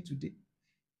experiencing today.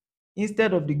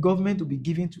 Instead of the government to be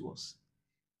giving to us,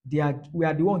 we are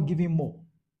the one giving more.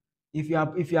 If you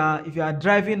are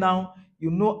driving now, you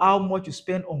know how much you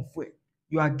spend on fuel.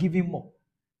 You are giving more.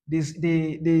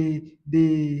 The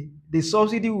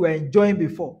subsidy we were enjoying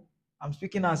before, I'm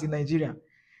speaking as in Nigeria,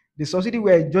 the subsidy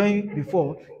we were enjoying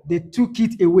before, they took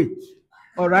it away.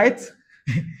 All right.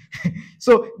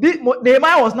 So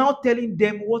Nehemiah was now telling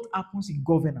them what happens in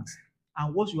governance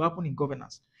and what should happen in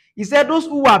governance. He said, those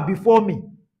who were before me,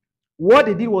 what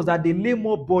they did was that they lay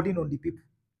more burden on the people.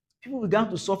 People began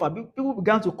to suffer. People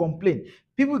began to complain.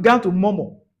 People began to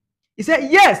murmur. He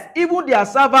said, yes, even their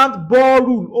servant bore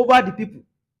rule over the people.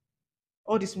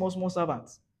 All the small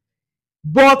servants.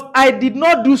 But I did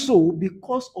not do so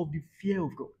because of the fear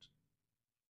of God.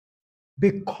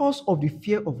 Because of the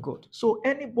fear of God. So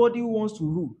anybody who wants to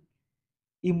rule,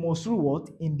 He must rule what?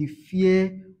 In the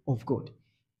fear of God.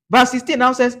 Verse 16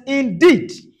 now says,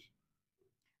 indeed,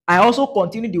 I also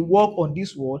continued the work on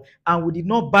this wall, and we did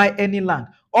not buy any land.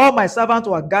 All my servants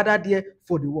were gathered there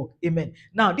for the work. Amen.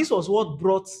 Now, this was what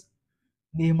brought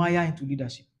Nehemiah into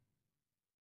leadership.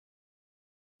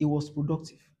 He was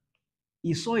productive.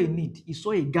 He saw a need. He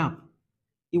saw a gap.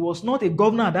 He was not a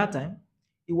governor at that time.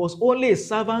 He was only a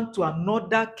servant to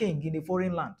another king in a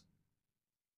foreign land.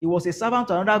 He was a servant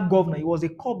to another governor. He was a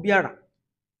cupbearer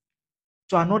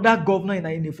to another governor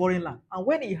in a foreign land. And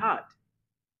when he heard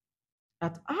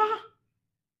that,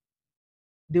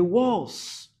 the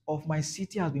walls of my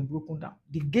city have been broken down,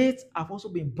 the gates have also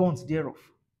been burnt thereof,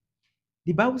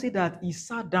 the Bible said that he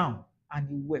sat down and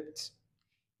he wept.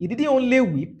 He didn't only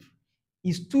weep,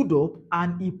 he stood up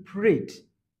and he prayed.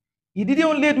 He didn't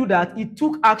only do that, he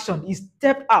took action. He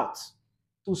stepped out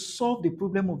to solve the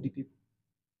problem of the people.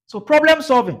 So problem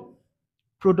solving,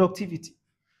 productivity.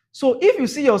 So if you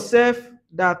see yourself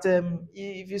that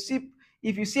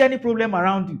if you see any problem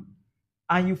around you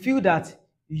and you feel that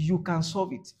you can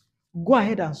solve it, go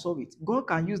ahead and solve it. God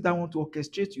can use that one to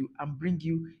orchestrate you and bring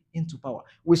you into power.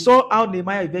 We saw how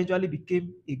Nehemiah eventually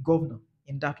became a governor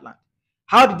in that land.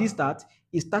 How did he start?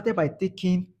 He started by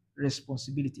taking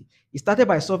responsibility. He started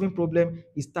by solving problems.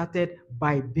 He started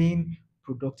by being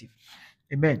productive.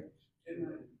 Amen.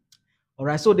 Amen. All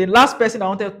right. So the last person I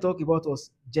wanted to talk about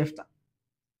was Jephthah.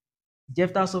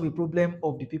 Jephthah solved a problem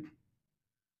of the people.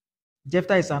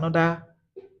 Jephthah is another.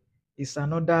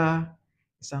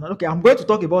 Okay, I'm going to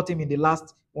talk about him in the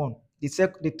last one. The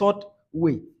third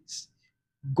way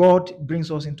God brings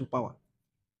us into power.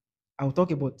 I will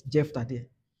talk about Jephthah there.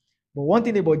 But one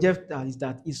thing about Jephthah is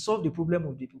that he solved the problem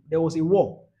of the people. There was a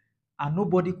war, and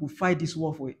nobody could fight this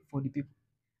war for the people.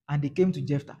 And they came to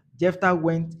Jephthah. Jephthah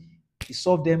went, he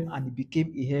solved them, and he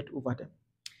became a head over them.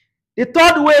 The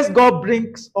third way God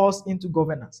brings us into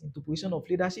governance, into position of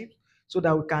leadership, so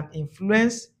that we can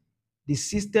influence the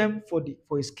system for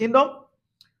his kingdom,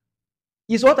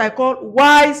 is what I call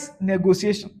wise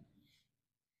negotiation.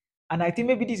 And I think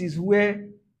maybe this is where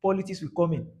politics will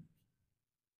come in.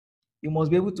 You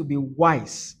must be able to be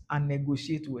wise and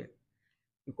negotiate well.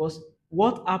 Because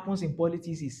what happens in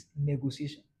politics is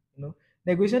negotiation.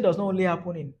 Negotiation does not only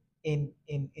happen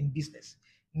in business.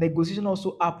 Negotiation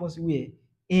also happens where?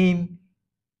 In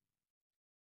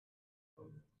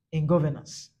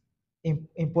governance, in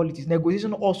politics.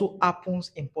 Negotiation also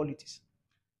happens in politics.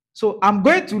 So I'm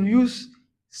going to use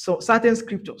certain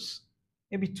scriptures,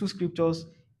 maybe 2 scriptures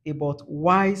about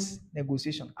wise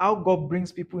negotiation, how God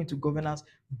brings people into governance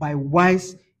by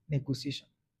wise negotiation.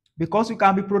 Because you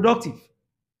can be productive,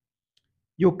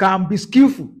 you can be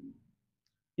skillful,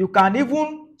 you can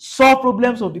even solve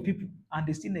problems of the people and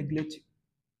they still neglect you.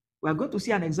 We are going to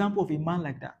see an example of a man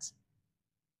like that.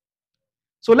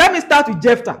 So let me start with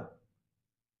Jephthah.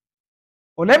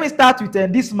 Or let me start with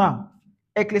this man,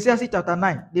 Ecclesiastes chapter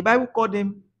 9. The Bible called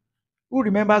him, who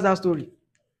remembers that story?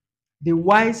 The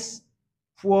wise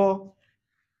for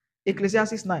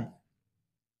Ecclesiastes 9,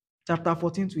 chapter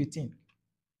 14 to 18.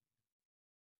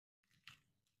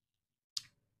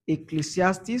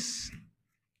 Ecclesiastes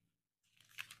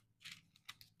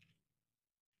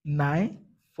 9,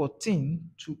 14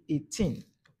 to 18.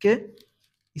 Okay?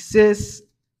 It says,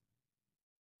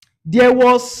 there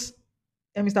was,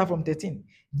 let me start from 13.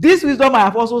 This wisdom I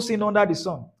have also seen under the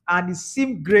sun, and it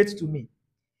seemed great to me.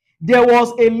 There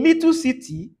was a little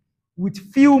city with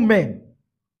few men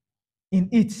in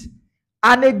it,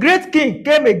 and a great king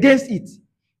came against it,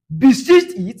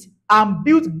 besieged it, and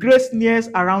built great snares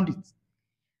around it.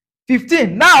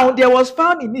 15. Now there was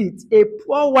found in it a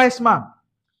poor wise man,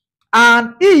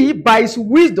 and he by his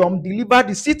wisdom delivered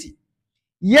the city.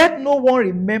 Yet no one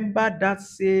remembered that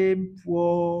same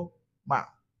poor man.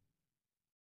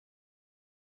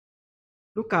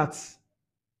 Look at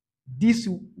this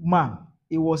man.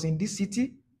 He was in this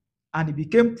city and he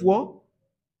became poor.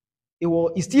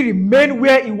 He still remained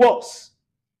where he was.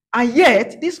 And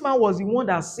yet, this man was the one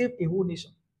that saved a whole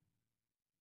nation.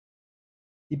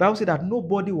 The Bible said that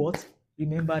nobody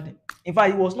remembered him. In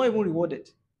fact, he was not even rewarded.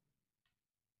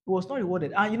 He was not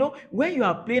rewarded. And when you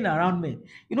are playing around men,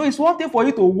 it's one thing for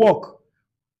you to work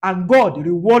and God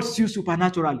rewards you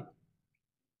supernaturally.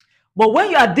 But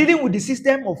when you are dealing with the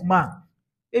system of man,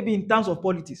 maybe in terms of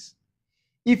politics,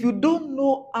 if you don't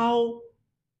know how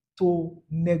to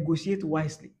negotiate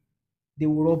wisely, they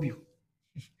will rob you.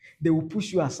 They will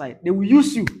push you aside. They will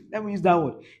use you. Let me use that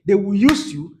word. They will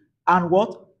use you and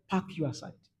pack you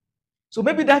aside. So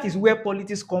maybe that is where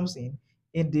politics comes in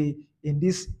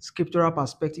this scriptural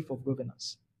perspective of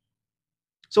governance.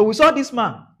 So we saw this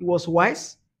man. He was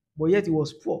wise, but yet he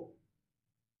was poor.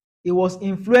 He was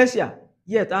influential,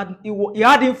 yet he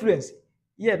had influence,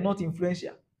 yet not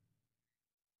influential.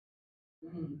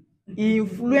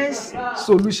 Influence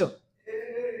solution.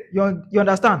 You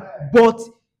understand? But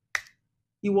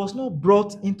he was not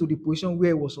brought into the position where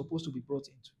he was supposed to be brought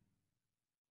into.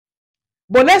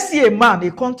 But let's see a man,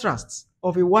 a contrast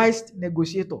of a wise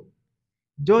negotiator.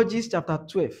 Judges chapter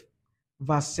 12,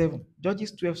 verse 7.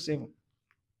 Judges 12, 7.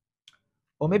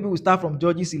 Or maybe we'll start from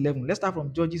Judges 11. Let's start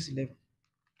from Judges 11.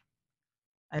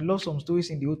 I love some stories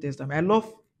in the Old Testament. I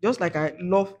love, just like I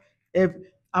love,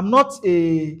 I'm not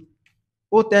a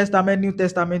Old Testament, New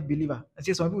Testament believer. I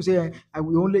say some people say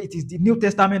it is the New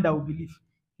Testament that we believe.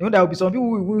 You know, there will be some people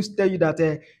who will tell you that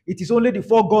it is only the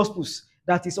 4 Gospels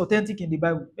that is authentic in the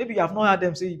Bible. Maybe you have not heard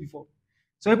them say it before.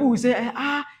 Some people will say,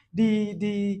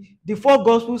 the 4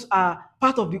 Gospels are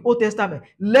part of the Old Testament.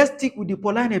 Let's stick with the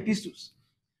Pauline epistles.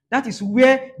 That is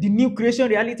where the new creation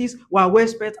realities were well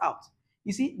spelled out.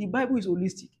 You see, the Bible is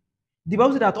holistic. The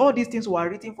Bible says that all these things were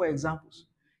written for examples.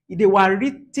 They were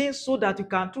written so that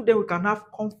through them we can have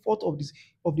comfort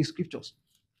of the scriptures.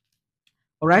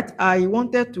 All right, I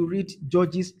wanted to read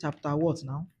Judges chapter what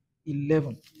now?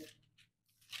 11.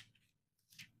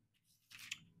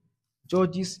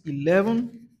 Judges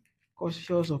 11,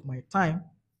 cautious of my time,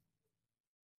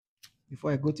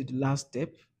 before I go to the last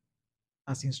step,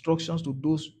 as instructions to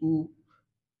those who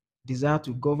desire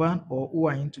to govern or who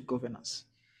are into governance.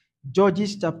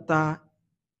 Judges chapter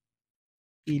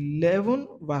 11,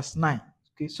 verse 9.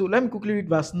 Okay, so let me quickly read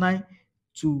verse 9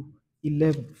 to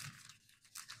 11.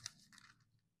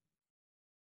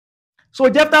 So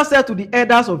Jephthah said to the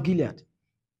elders of Gilead,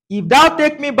 if thou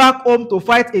take me back home to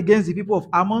fight against the people of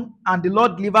Ammon, and the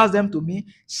Lord delivers them to me,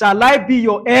 shall I be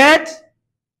your head?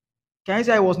 Can you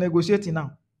say I was negotiating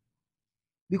now?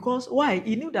 Because why?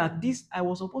 He knew that I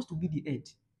was supposed to be the head.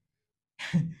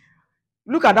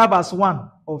 Look at that verse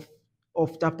 1 of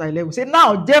chapter 11. Say,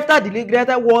 now Jephthah the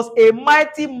Gileadite was a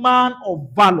mighty man of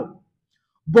valor,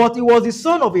 but he was the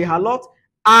son of a harlot,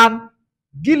 and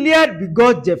Gilead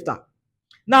begot Jephthah.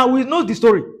 Now we know the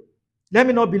story. Let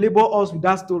me not belabor us with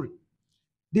that story.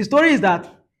 The story is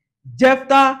that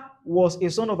Jephthah was a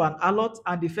son of an harlot,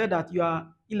 and they felt that you are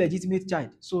illegitimate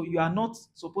child, so you are not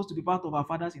supposed to be part of our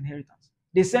father's inheritance.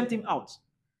 They sent him out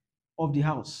of the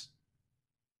house.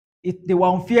 They were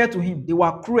unfair to him. They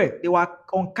were cruel. They were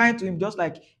unkind to him, just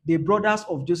like the brothers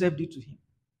of Joseph did to him.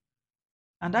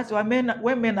 And that's why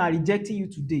when men are rejecting you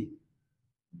today,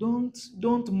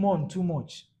 don't mourn too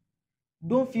much.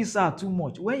 Don't feel sad too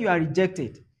much. When you are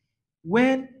rejected,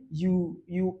 when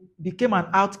you became an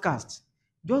outcast,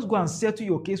 just go and settle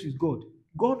your case with God.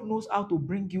 God knows how to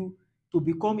bring you to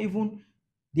become even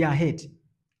their head.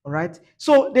 All right?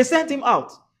 So they sent him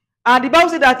out. And the Bible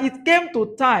said that it came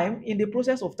to time, in the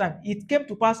process of time. It came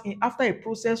to pass after a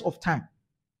process of time.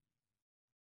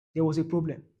 There was a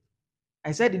problem.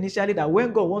 I said initially that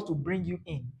when God wants to bring you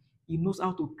in, he knows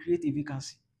how to create a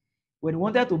vacancy. When he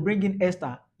wanted to bring in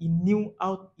Esther, he knew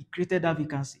how he created that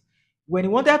vacancy. When he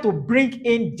wanted to bring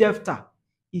in Jephthah,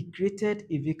 he created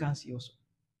a vacancy also.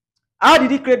 How did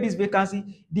he create this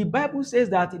vacancy? The Bible says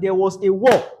that there was a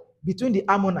war between the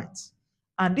Ammonites,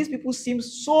 and these people seem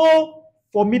so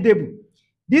formidable.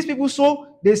 These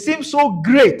people they seem so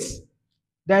great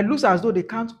that it looks as though they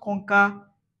can't conquer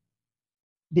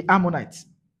the Ammonites.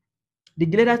 The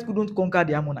Gileadites couldn't conquer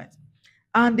the Ammonites.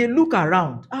 And they look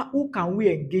around. Who can we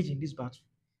engage in this battle?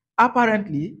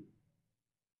 Apparently,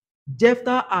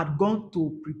 Jephthah had gone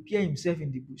to prepare himself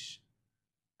in the bush.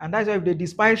 And that's why if they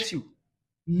despise you,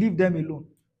 leave them alone.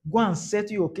 Go and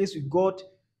settle your case with God.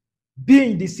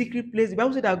 Be in the secret place. The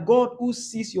Bible says that God who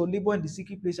sees your labor in the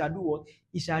secret place shall do what?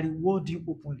 He shall reward you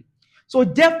openly. So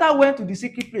Jephthah went to the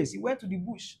secret place. He went to the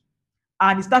bush.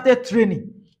 And he started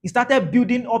training. He started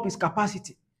building up his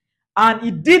capacity. And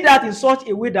he did that in such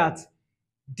a way that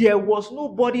there was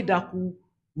nobody that could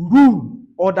rule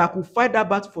or that could fight that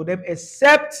battle for them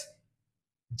except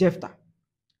Jephthah.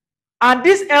 And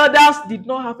these elders did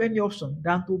not have any option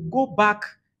than to go back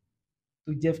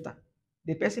to Jephthah,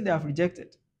 the person they have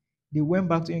rejected. They went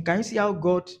back to him. Can you see how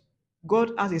God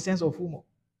has a sense of humor?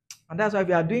 And that's why if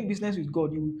you are doing business with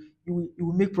God, you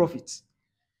will make profits.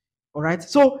 All right.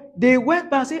 So they went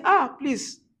back and said,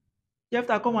 please,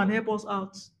 Jephthah, come and help us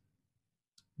out.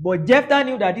 But Jephthah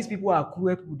knew that these people are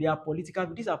cruel people. They are political.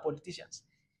 These are politicians.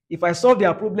 If I solve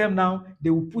their problem now, they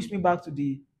will push me back to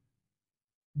the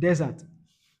desert.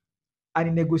 And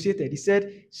he negotiated. He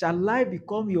said, shall I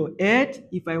become your head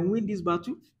if I win this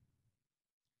battle?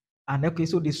 And okay,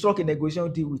 so they struck a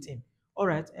negotiation deal with him. All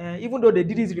right. Even though they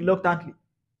did it reluctantly,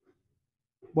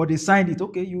 but they signed it.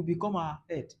 Okay, you become our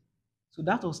head. So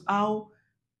that was how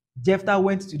Jephthah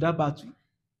went to that battle.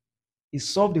 He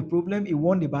solved the problem, he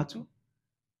won the battle,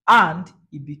 and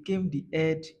he became the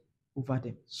head over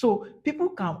them. So people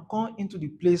can come into the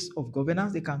place of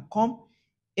governance, they can come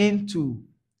into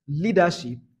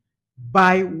leadership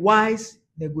by wise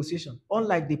negotiation,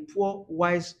 unlike the poor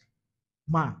wise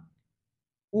man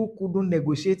who couldn't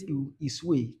negotiate his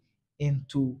way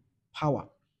into power.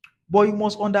 But you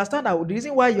must understand that the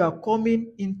reason why you are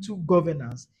coming into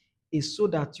governance is so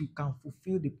that you can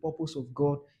fulfill the purpose of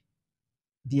God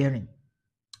therein.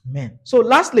 Amen. So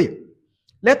lastly,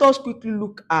 let us quickly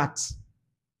look at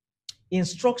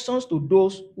instructions to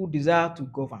those who desire to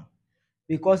govern.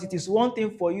 Because it is one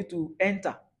thing for you to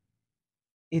enter,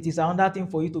 it is another thing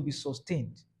for you to be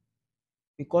sustained.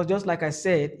 Because just like I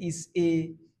said, it's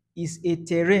a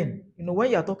terrain. You know,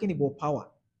 when you are talking about power,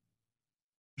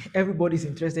 everybody is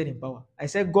interested in power. I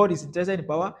said God is interested in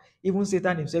power. Even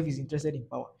Satan himself is interested in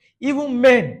power. Even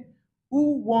men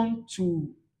who want to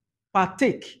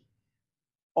partake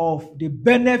of the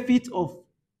benefit of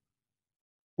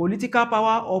political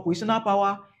power or positional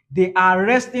power, they are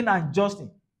wrestling and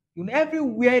justing. You know,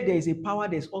 everywhere there is a power,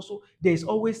 there is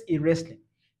always a wrestling.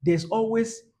 There's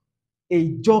always a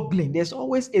juggling. There's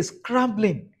always a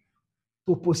scrambling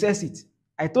to possess it.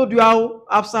 I told you how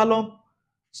Absalom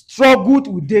struggled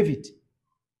with David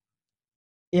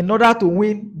in order to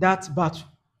win that battle,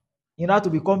 in order to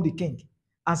become the king.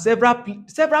 And several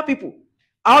people,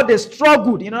 how they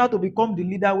struggled in order to become the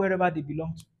leader wherever they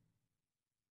belong to.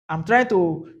 I'm trying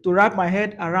to wrap my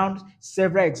head around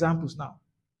several examples now.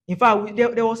 In fact,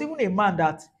 there was even a man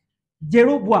that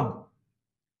Jeroboam,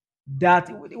 that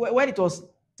when it was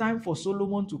time for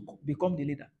Solomon to become the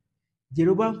leader,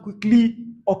 Jeroboam quickly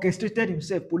orchestrated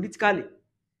himself politically,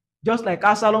 just like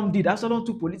Absalom did. Absalom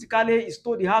too politically, he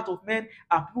stole the heart of men,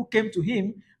 and people came to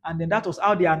him, and then that was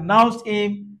how they announced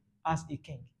him as a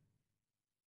king.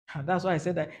 And that's why I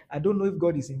said that I don't know if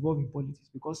God is involved in politics,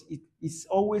 because it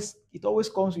always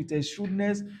comes with a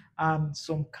shrewdness and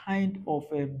some kind of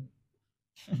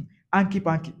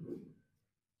hanky-panky.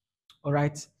 All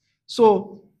right.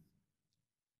 So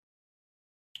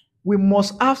we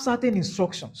must have certain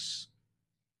instructions.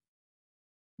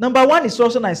 Number one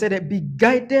instruction, I said that be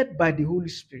guided by the Holy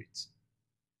Spirit.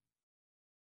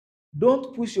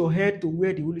 Don't push your head to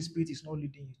where the Holy Spirit is not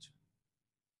leading you to.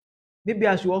 Maybe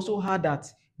I should also add that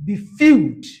be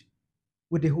filled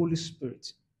with the Holy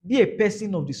Spirit. Be a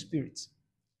person of the Spirit.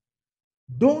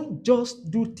 Don't just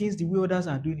do things the way others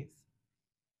are doing it.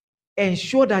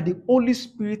 Ensure that the Holy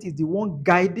Spirit is the one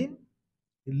guiding,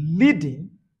 leading,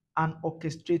 and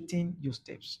orchestrating your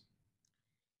steps.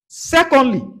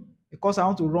 Secondly, because I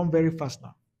want to run very fast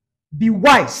now, be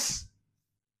wise.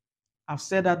 I've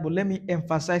said that, but let me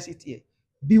emphasize it here.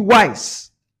 Be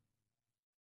wise.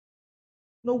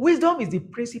 No, wisdom is the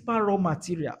principal raw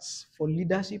materials for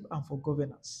leadership and for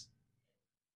governance.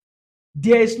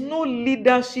 There is no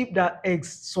leadership that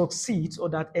succeeds or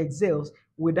that excels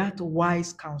without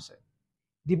wise counsel.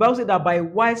 The Bible said that by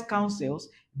wise counsels,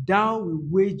 thou will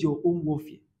wage your own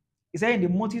warfare. It said in the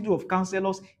multitude of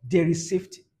counselors, there is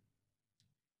safety.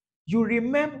 You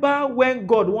remember when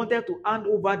God wanted to hand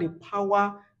over the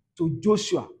power to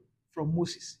Joshua from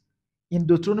Moses. In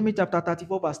Deuteronomy chapter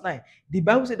 34 verse 9, the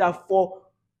Bible said that for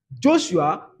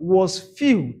Joshua was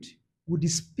filled with the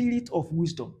spirit of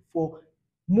wisdom, for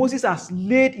Moses has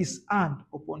laid his hand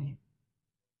upon him.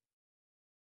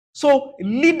 So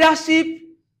leadership,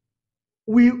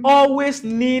 we always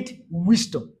need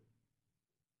wisdom.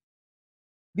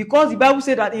 Because the Bible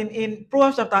said that in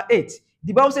Proverbs chapter 8,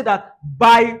 the Bible said that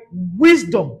by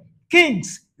wisdom,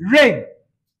 kings reign.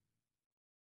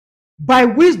 By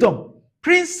wisdom,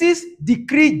 princes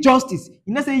decree justice.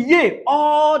 You know, say, yea,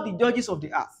 all the judges of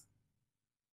the earth.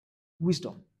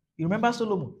 Wisdom. You remember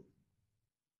Solomon?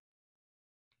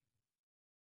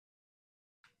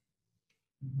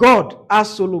 God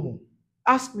asked Solomon,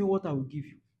 ask me what I will give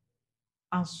you.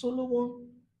 And Solomon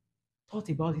thought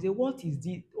about it. He said,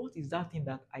 what is that thing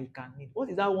that I can need? What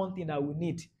is that one thing that I will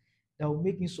need that will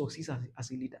make me succeed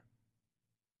as a leader?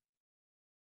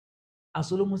 And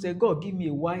Solomon said, God, give me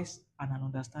a wise and an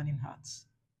understanding heart.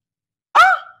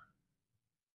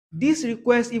 This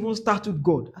request even startled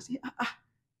God. I said,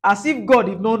 as if God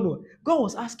did not know. God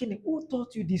was asking him, who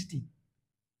taught you this thing?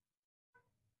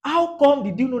 How come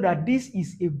did you know that this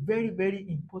is a very, very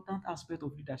important aspect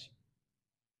of leadership?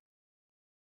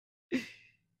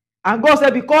 And God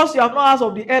said, because you have not asked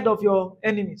of the head of your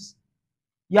enemies,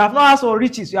 you have not asked for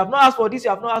riches, you have not asked for this,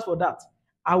 you have not asked for that,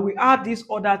 I will add these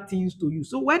other things to you.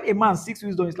 So when a man seeks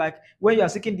wisdom, it's like when you are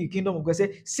seeking the kingdom of God,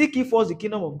 say, seek ye first the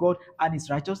kingdom of God and his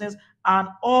righteousness, and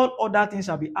all other things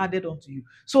shall be added unto you.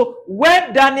 So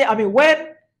when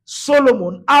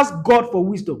Solomon asked God for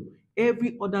wisdom,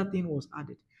 Every other thing was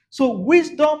added. So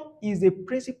wisdom is a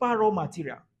principal raw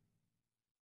material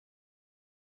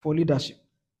for leadership.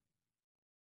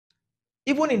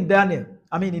 Even in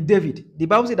David, the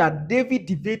Bible said that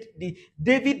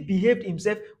David behaved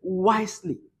himself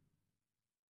wisely.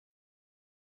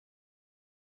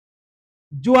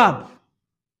 Joab,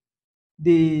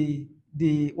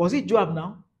 was it Joab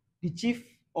now? The chief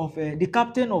of the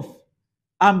captain of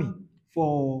army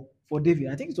for David.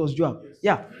 I think it was Joab. Yes.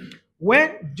 Yeah.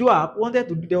 When Joab wanted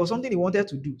to, there was something he wanted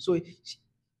to do. So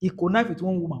he connived with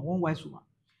one wise woman.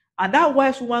 And that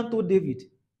wise woman told David,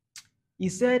 he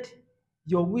said,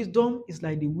 your wisdom is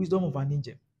like the wisdom of an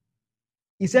angel.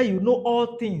 He said, you know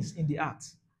all things in the heart.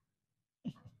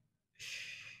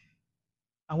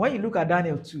 And when you look at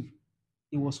Daniel too,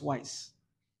 he was wise.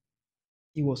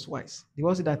 He was wise. They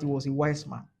also said that he was a wise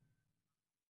man.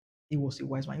 He was a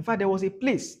wise man. In fact, there was a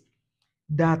place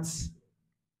that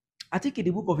I think in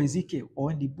the book of Ezekiel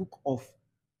or in the book of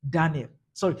Daniel,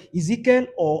 Ezekiel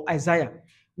or Isaiah,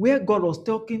 where God was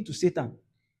talking to Satan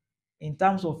in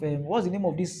terms of what's the name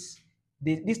of this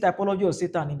typology of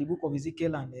Satan in the book of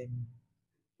Ezekiel and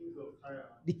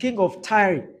the king of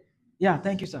Tyre. Yeah,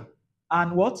 thank you, sir.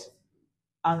 And what?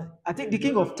 And I think the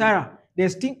king of Tyre.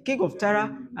 There's king of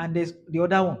Tyre and there's the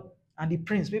other one and the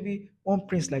prince, maybe one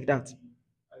prince like that.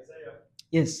 Isaiah.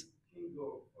 Yes.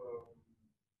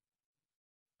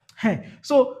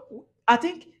 So I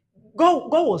think God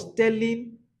was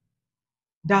telling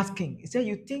that king. He said,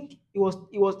 "You think he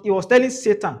was telling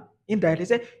Satan indirectly. He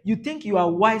said, you think you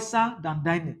are wiser than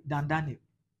Daniel.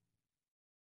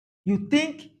 You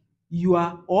think you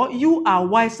are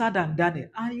wiser than Daniel."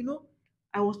 And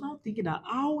I was now thinking that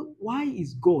why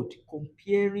is God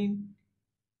comparing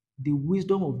the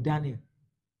wisdom of Daniel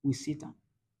with Satan?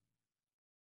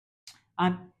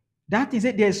 And that is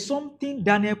it. There's something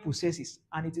Daniel possesses,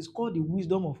 and it is called the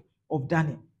wisdom of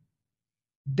Daniel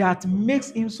that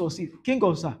makes him succeed. King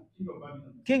of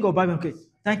Babylon. Okay.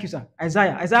 Thank you, sir.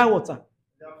 Isaiah what, sir?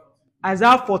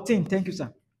 Isaiah 14. Thank you,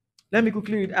 sir. Let me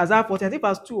quickly read Isaiah 14. I think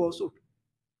verse 2 also.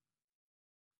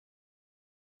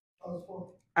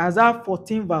 Isaiah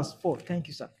 14 verse 4. Thank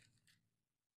you, sir.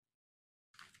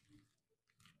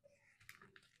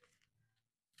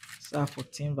 Isaiah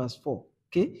 14 verse 4.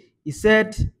 Okay. He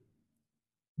said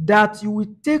that you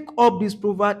will take up this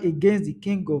proverb against the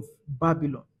king of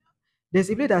Babylon. There's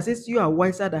a place that says you are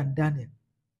wiser than Daniel.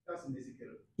 That's in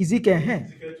Ezekiel. Ezekiel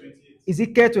 28.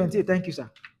 Ezekiel 28. Thank you, sir.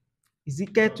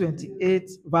 Ezekiel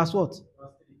 28 verse what?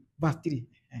 Verse 3.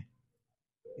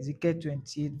 Ezekiel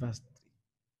 28 verse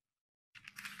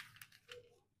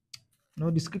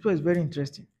 3. The scripture is very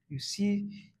interesting. You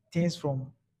see things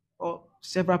from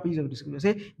several pages of the scripture.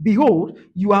 Say, behold,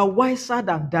 you are wiser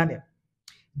than Daniel.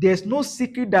 There's no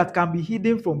secret that can be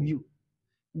hidden from you.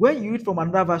 When you read from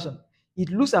another version, it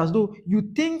looks as though you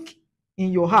think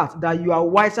in your heart that you are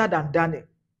wiser than Daniel,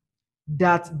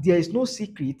 that there is no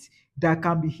secret that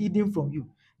can be hidden from you.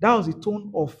 That was the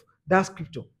tone of that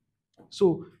scripture.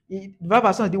 So, the word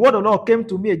of the Lord came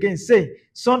to me again, saying,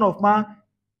 Son of man,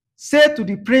 say to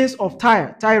the prince of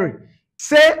Tyre,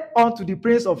 say unto the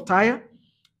prince of Tyre,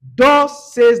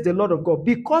 thus says the Lord of God,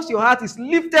 because your heart is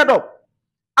lifted up,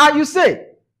 and you say,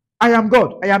 I am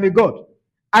God, I am a God.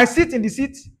 I sit in the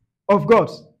seat of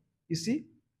God. You see,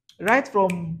 right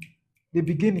from the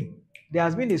beginning, there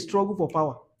has been a struggle for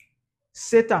power.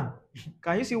 Satan,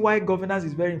 can you see why governance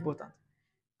is very important?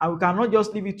 And we cannot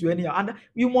just leave it to anyone. And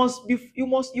you must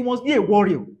be a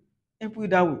warrior. And put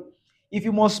it that way. If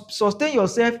you must sustain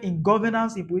yourself in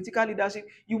governance, in political leadership,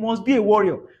 you must be a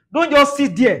warrior. Don't just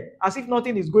sit there as if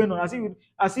nothing is going on, as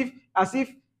if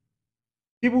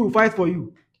people will fight for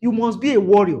you. You must be a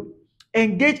warrior.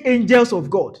 Engage angels of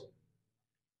God.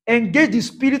 Engage the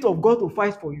Spirit of God to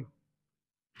fight for you.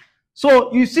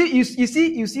 So you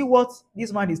see what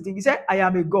this man is thinking. He said, I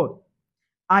am a God.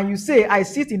 And you say, I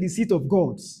sit in the seat of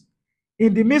gods,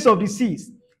 in the midst of the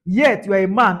seas. Yet you are a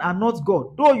man and not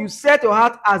God. Though you set your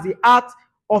heart as the heart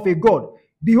of a God.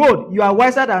 Behold, you are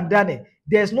wiser than Daniel.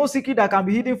 There is no secret that can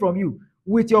be hidden from you.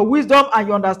 With your wisdom and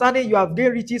your understanding, you have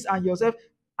gained riches and yourself.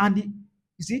 You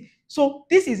see, so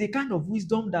this is a kind of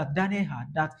wisdom that Daniel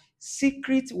had, that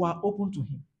secrets were open to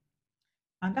him.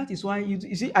 And that is why, you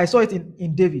see, I saw it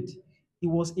in David. He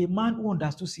was a man who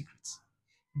understood secrets.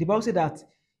 The Bible said that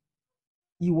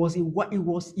he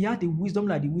had the wisdom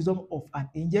like the wisdom of an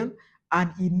angel,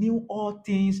 and he knew all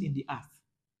things in the earth.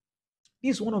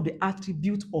 This is one of the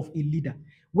attributes of a leader.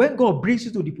 When God brings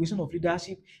you to the position of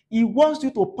leadership, he wants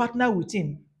you to partner with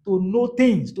him to know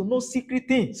things, to know secret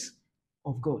things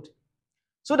of God.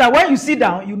 So that when you sit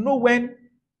down, you know when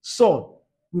Saul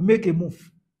will make a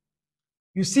move.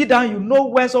 You sit down, you know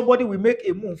when somebody will make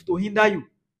a move to hinder you.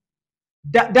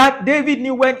 That David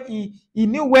knew when he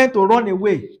knew when to run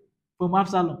away from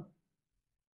Absalom.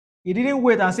 He didn't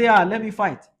wait and say, let me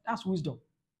fight. That's wisdom.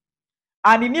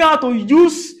 And he knew how to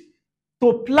use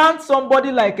to plant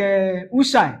somebody like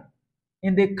Hushai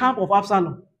in the camp of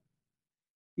Absalom.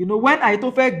 You know, when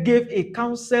Ahithophel gave a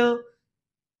counsel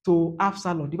to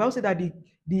Absalom, the Bible said that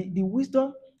the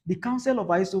wisdom, the counsel of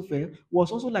Ahithophel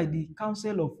was also like the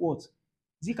counsel of what?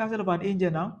 Is it counsel of an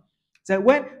angel now? So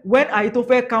when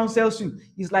Ahithophel counsels you,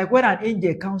 it's like when an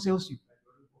angel counsels you.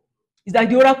 It's like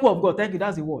the oracle of God. Thank you,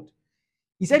 that's the word.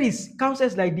 He said his counsel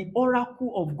is like the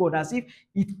oracle of God, as if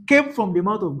it came from the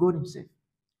mouth of God himself.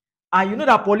 And you know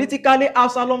that politically,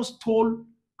 Absalom stole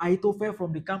Ahithophel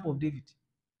from the camp of David.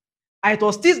 And it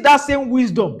was still that same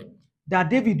wisdom that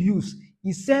David used.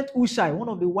 He sent Hushai, one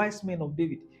of the wise men of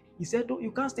David. He said, "No,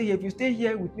 you can't stay here. If you stay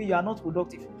here with me, you are not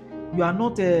productive. You are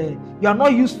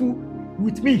not useful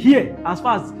with me here. As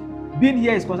far as being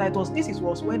here is concerned." This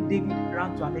was when David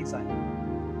ran to an exile.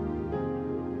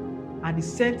 And he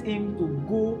sent him to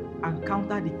go and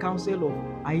counter the counsel of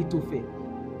Ahithophel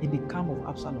in the camp of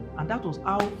Absalom. And that was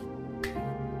how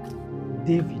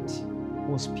David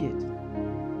was spared.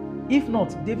 If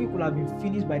not, David could have been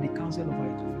finished by the counsel of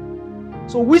Ahithophel.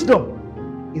 So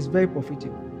wisdom is very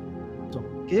profitable.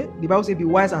 Okay? The Bible says, be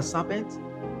wise as serpents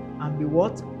and be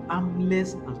what?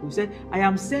 Harmless as we said, I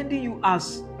am sending you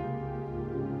as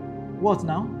what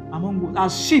now? Among wolves.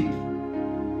 As sheep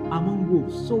among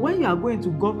wolves. So when you are going to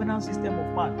governance system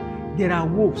of man, there are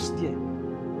wolves there.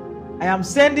 I am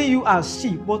sending you as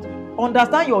sheep, but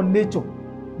understand your nature.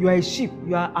 You are a sheep,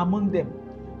 you are among them.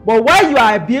 But while you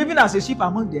are behaving as a sheep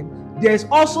among them, there is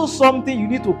also something you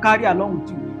need to carry along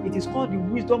with you. It is called the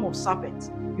wisdom of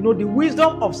serpents. You know, the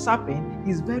wisdom of serpent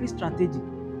is very strategic,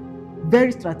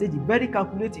 very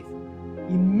calculative.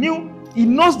 He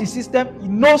knows the system, he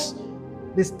knows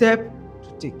the step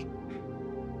to take.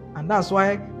 And that's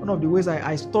why one of the ways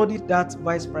I studied that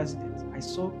vice president, I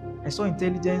saw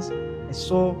intelligence, I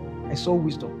saw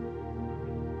wisdom.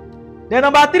 Then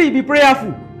number 3, be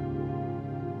prayerful.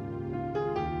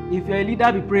 If you're a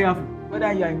leader, be prayerful,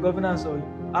 whether you are in governance or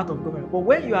out of government. But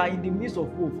when you are in the midst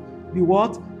of wolves, be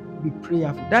what? Be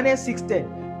prayerful. Daniel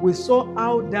 6:10, we saw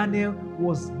how Daniel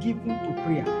was given to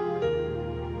prayer.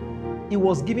 He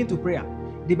was given to prayer.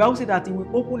 The Bible said that he will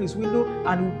open his window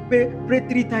and will pray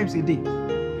 3 times a day.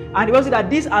 And the Bible said that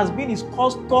this has been his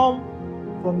custom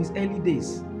from his early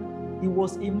days. He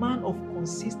was a man of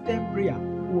consistent prayer.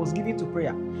 He was given to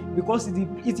prayer because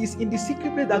it is in the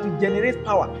secret place that will generate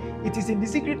power. It is in the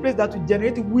secret place that will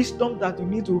generate wisdom that you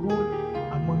need to rule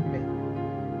among men.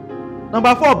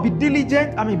 Number 4, be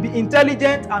diligent. Be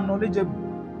intelligent and knowledgeable.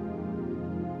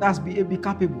 That's be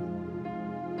capable.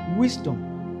 Wisdom.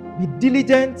 Be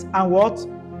diligent and what?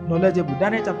 Knowledgeable.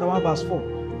 Daniel chapter 1 verse 4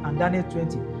 and Daniel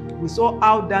 20. We saw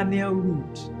how Daniel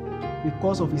ruled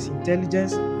because of his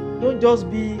intelligence. Don't just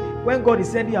be, when God is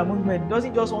sending you among men, he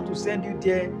doesn't just want to send you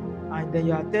there and then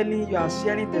you are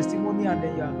sharing testimony and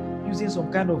then you are using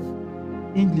some kind of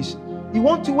English. He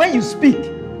wants to, when you speak,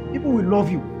 people will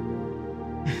love you.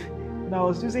 And I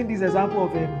was using this example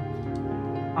of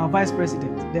our vice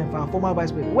president, then our former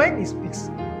vice president. When he speaks,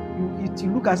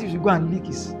 you look as if you go and lick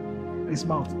his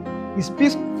mouth. He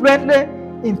speaks fluently,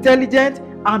 intelligent,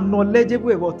 and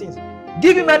knowledgeable about things.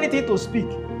 Give him anything to speak.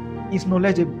 He's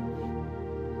knowledgeable.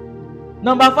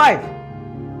 Number 5,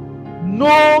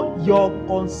 know your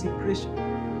consecration.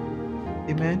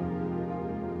 Amen.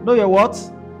 Know your what?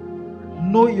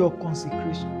 Know your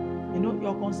consecration. You know,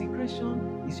 your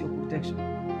consecration is your protection.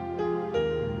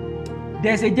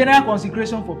 There's a general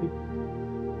consecration for people,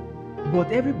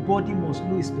 but everybody must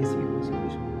know a specific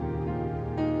consecration.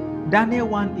 Daniel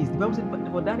 1 is, the Bible says,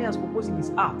 but Daniel has proposed in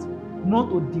his heart not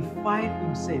to defile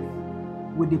himself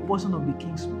with the portion of the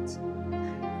king's meat.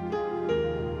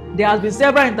 There has been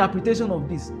several interpretations of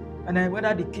this, and then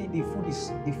whether the food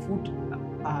is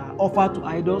offered to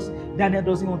idols, Daniel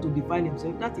doesn't want to defile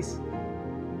himself. That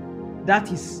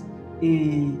is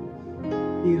a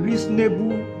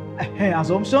reasonable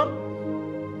assumption,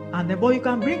 and then, but you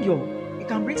can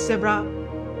bring several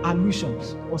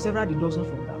allusions or several deductions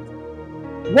from that.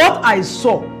 What I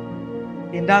saw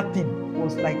in that thing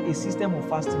was like a system of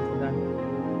fasting for Daniel.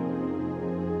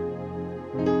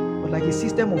 But like a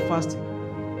system of fasting.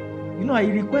 You know, I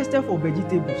requested for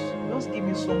vegetables. Just give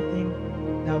me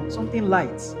something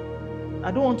light.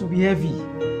 I don't want to be heavy.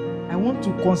 I want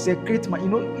to consecrate my,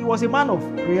 he was a man of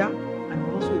prayer and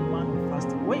he was also a man of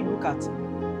fasting. When you look at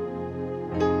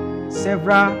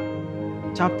several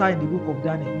chapters in the book of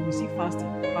Daniel, you will see fasting,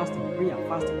 prayer.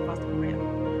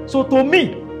 So to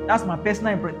me, that's my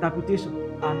personal interpretation.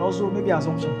 and also maybe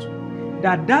assumption too,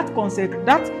 that that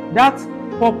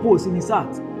purpose in his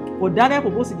heart, for Daniel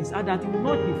purpose in his heart that he will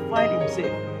not defile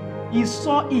himself. He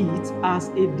saw it as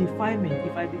a defilement.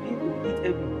 If I begin to eat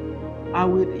heavy, I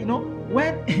will,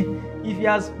 when if he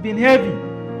has been heavy,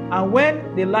 and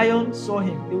when the lion saw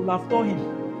him, they will have torn him.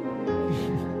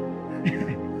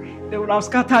 They will have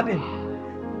scattered him.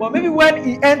 But maybe when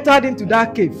he entered into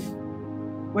that cave,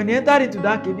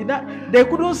 they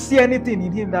couldn't see anything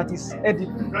in him that is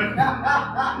edible.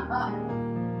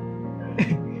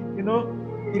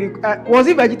 Was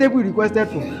it vegetable he requested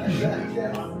for?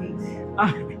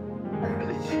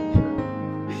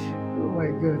 Oh my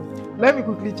God. Let me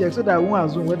quickly check so that I won't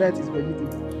assume whether it is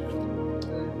vegetable.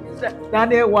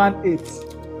 Daniel 1:8.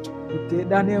 Okay,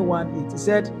 Daniel 1:8. He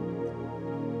said,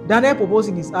 Daniel proposed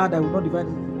in his heart that will not divide.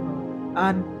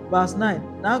 And verse 9.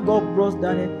 Now God brought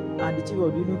Daniel and the chief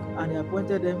of the eunuch, and he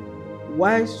appointed them.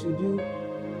 Why should you?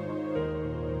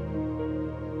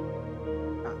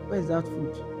 Where is that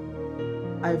food?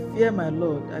 I fear my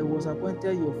Lord. I was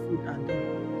appointed your food and drink.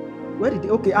 Where did they?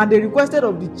 Okay, and they requested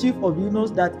of the chief of the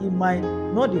eunuchs that he might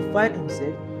not defile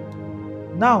himself.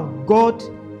 Now God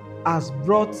has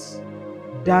brought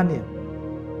Daniel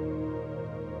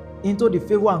into the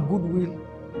favor and goodwill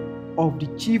of the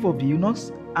chief of the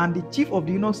eunuchs, and the chief of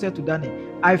the eunuchs said to Daniel,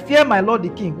 I fear my lord the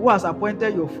king, who has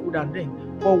appointed your food and drink.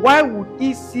 For why would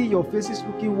he see your faces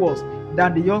looking worse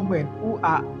than the young men who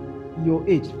are your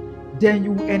age? Then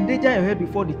you will endanger your head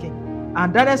before the king.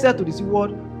 And Daniel said to the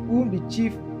steward, whom the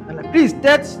chief, please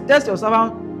test your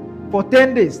servant for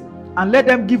 10 days, and let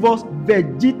them give us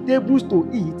vegetables to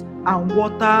eat and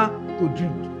water to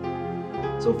drink.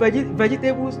 So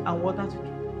vegetables and water to drink.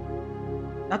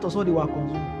 That was what they were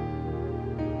consuming.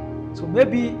 So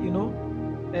maybe,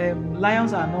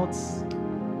 lions are not.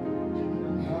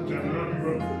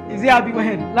 Is it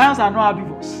herbivore? Lions are not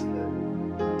herbivores.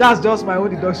 That's just my own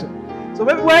deduction. So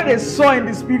maybe when they saw in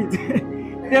the spirit,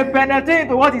 they penetrate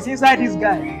into what is inside this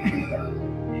guy.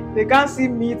 They can't see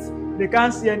meat, they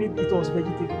can't see anything. It was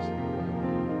vegetables.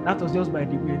 That was just by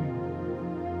the way.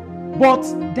 But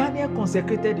Daniel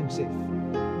consecrated himself.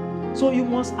 So you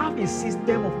must have a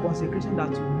system of consecration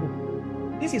that you know.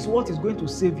 This is what is going to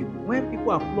save you. When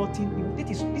people are plotting,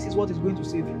 this is what is going to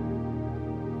save you.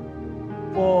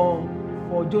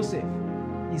 For Joseph,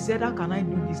 he said, how can I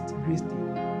do this great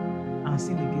thing and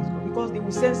sin against God? Because they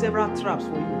will send several traps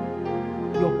for you.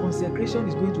 Your consecration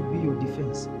is going to be your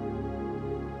defense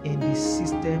in the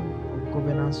system of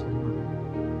governance of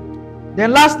man.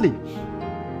 Then lastly,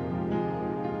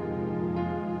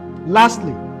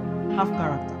 have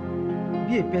character.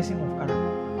 Be a person of character.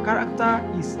 Character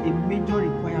is a major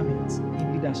requirement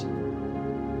in leadership.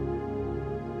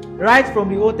 Right from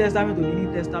the Old Testament to the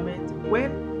New Testament,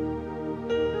 when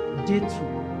Jethro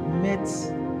met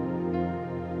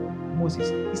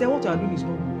Moses, he said, what you are doing is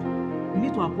not good. You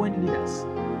need to appoint leaders.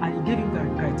 And he gave him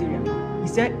criteria. He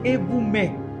said, able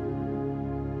men.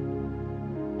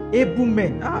 Able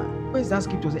men. Where is that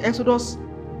scripture? Exodus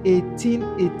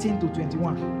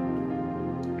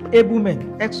 18:18-21. Able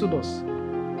men. Exodus.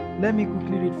 Let me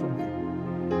quickly read from here.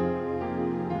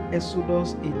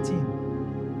 Exodus 18.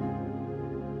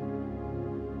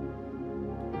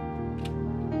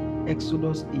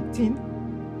 Exodus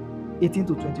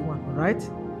 18:18-21. All right.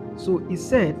 So he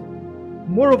said,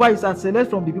 moreover, you shall select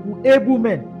from the people able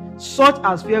men, such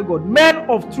as fear God, men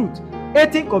of truth,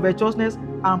 hating covetousness,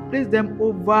 and place them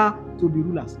over to be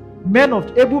rulers. Men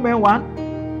of able men, one.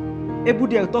 Able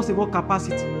there talks about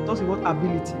capacity, talks about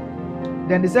ability.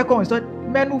 Then the second one is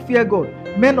men who fear God,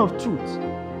 men of truth,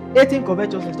 hating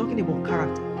covetousness, talking about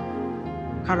character.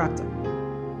 Character.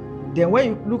 Then when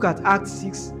you look at Acts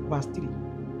 6, verse 3,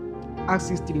 Acts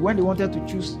 6:3, when they wanted to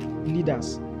choose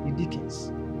leaders, the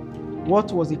deacons,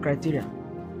 what was the criteria?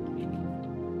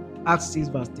 Acts 6,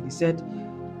 verse 3 said,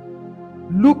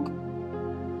 look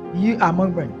ye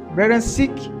among men, brethren,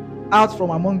 seek out from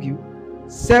among you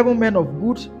 7 men of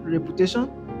good reputation,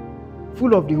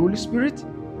 full of the Holy Spirit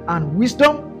and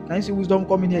wisdom. Can you see wisdom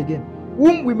coming here again?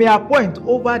 Whom we may appoint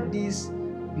over this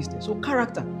business. So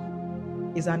character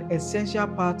is an essential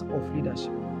part of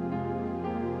leadership.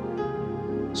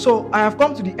 So I have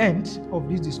come to the end of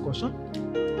this discussion.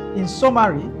 In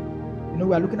summary, we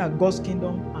are looking at God's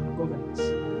kingdom and governance.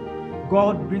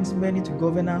 God brings many to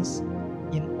governance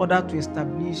in order to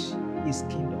establish his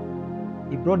kingdom.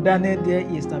 He brought Daniel there,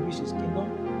 he established his kingdom.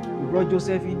 He brought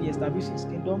Joseph in, he established his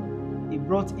kingdom. He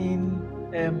brought in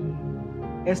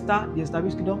Esther, he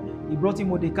established his kingdom. He brought in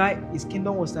Mordecai, his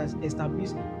kingdom was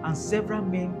established, and several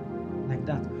men like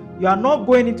that. You are not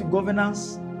going into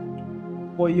governance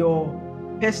for your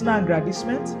personal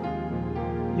aggrandizement.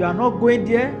 You are not going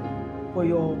there for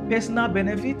your personal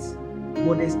benefit,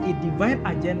 but there's a divine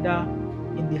agenda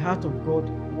in the heart of God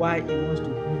why He wants to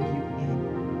bring you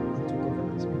into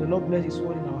governance. May the Lord bless His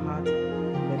word in our heart in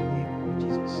the name of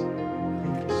Jesus.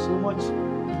 Thank you so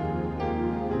much.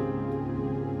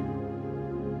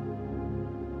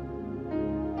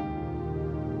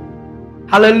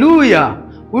 Hallelujah.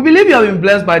 We believe you have been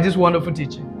blessed by this wonderful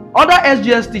teaching. Other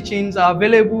SGS teachings are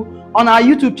available on our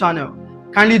YouTube channel.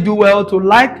 Kindly do well to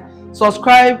like,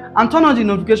 subscribe, and turn on the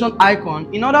notification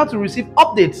icon in order to receive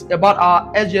updates about our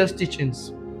SGS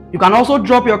teachings. You can also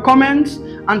drop your comments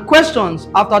and questions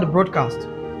after the broadcast.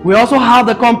 We also have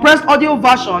the compressed audio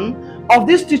version of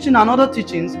this teaching and other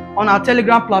teachings on our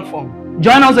Telegram platform.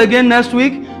 Join us again next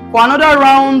week for another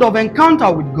round of encounter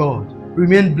with God.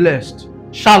 Remain blessed.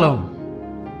 Shalom.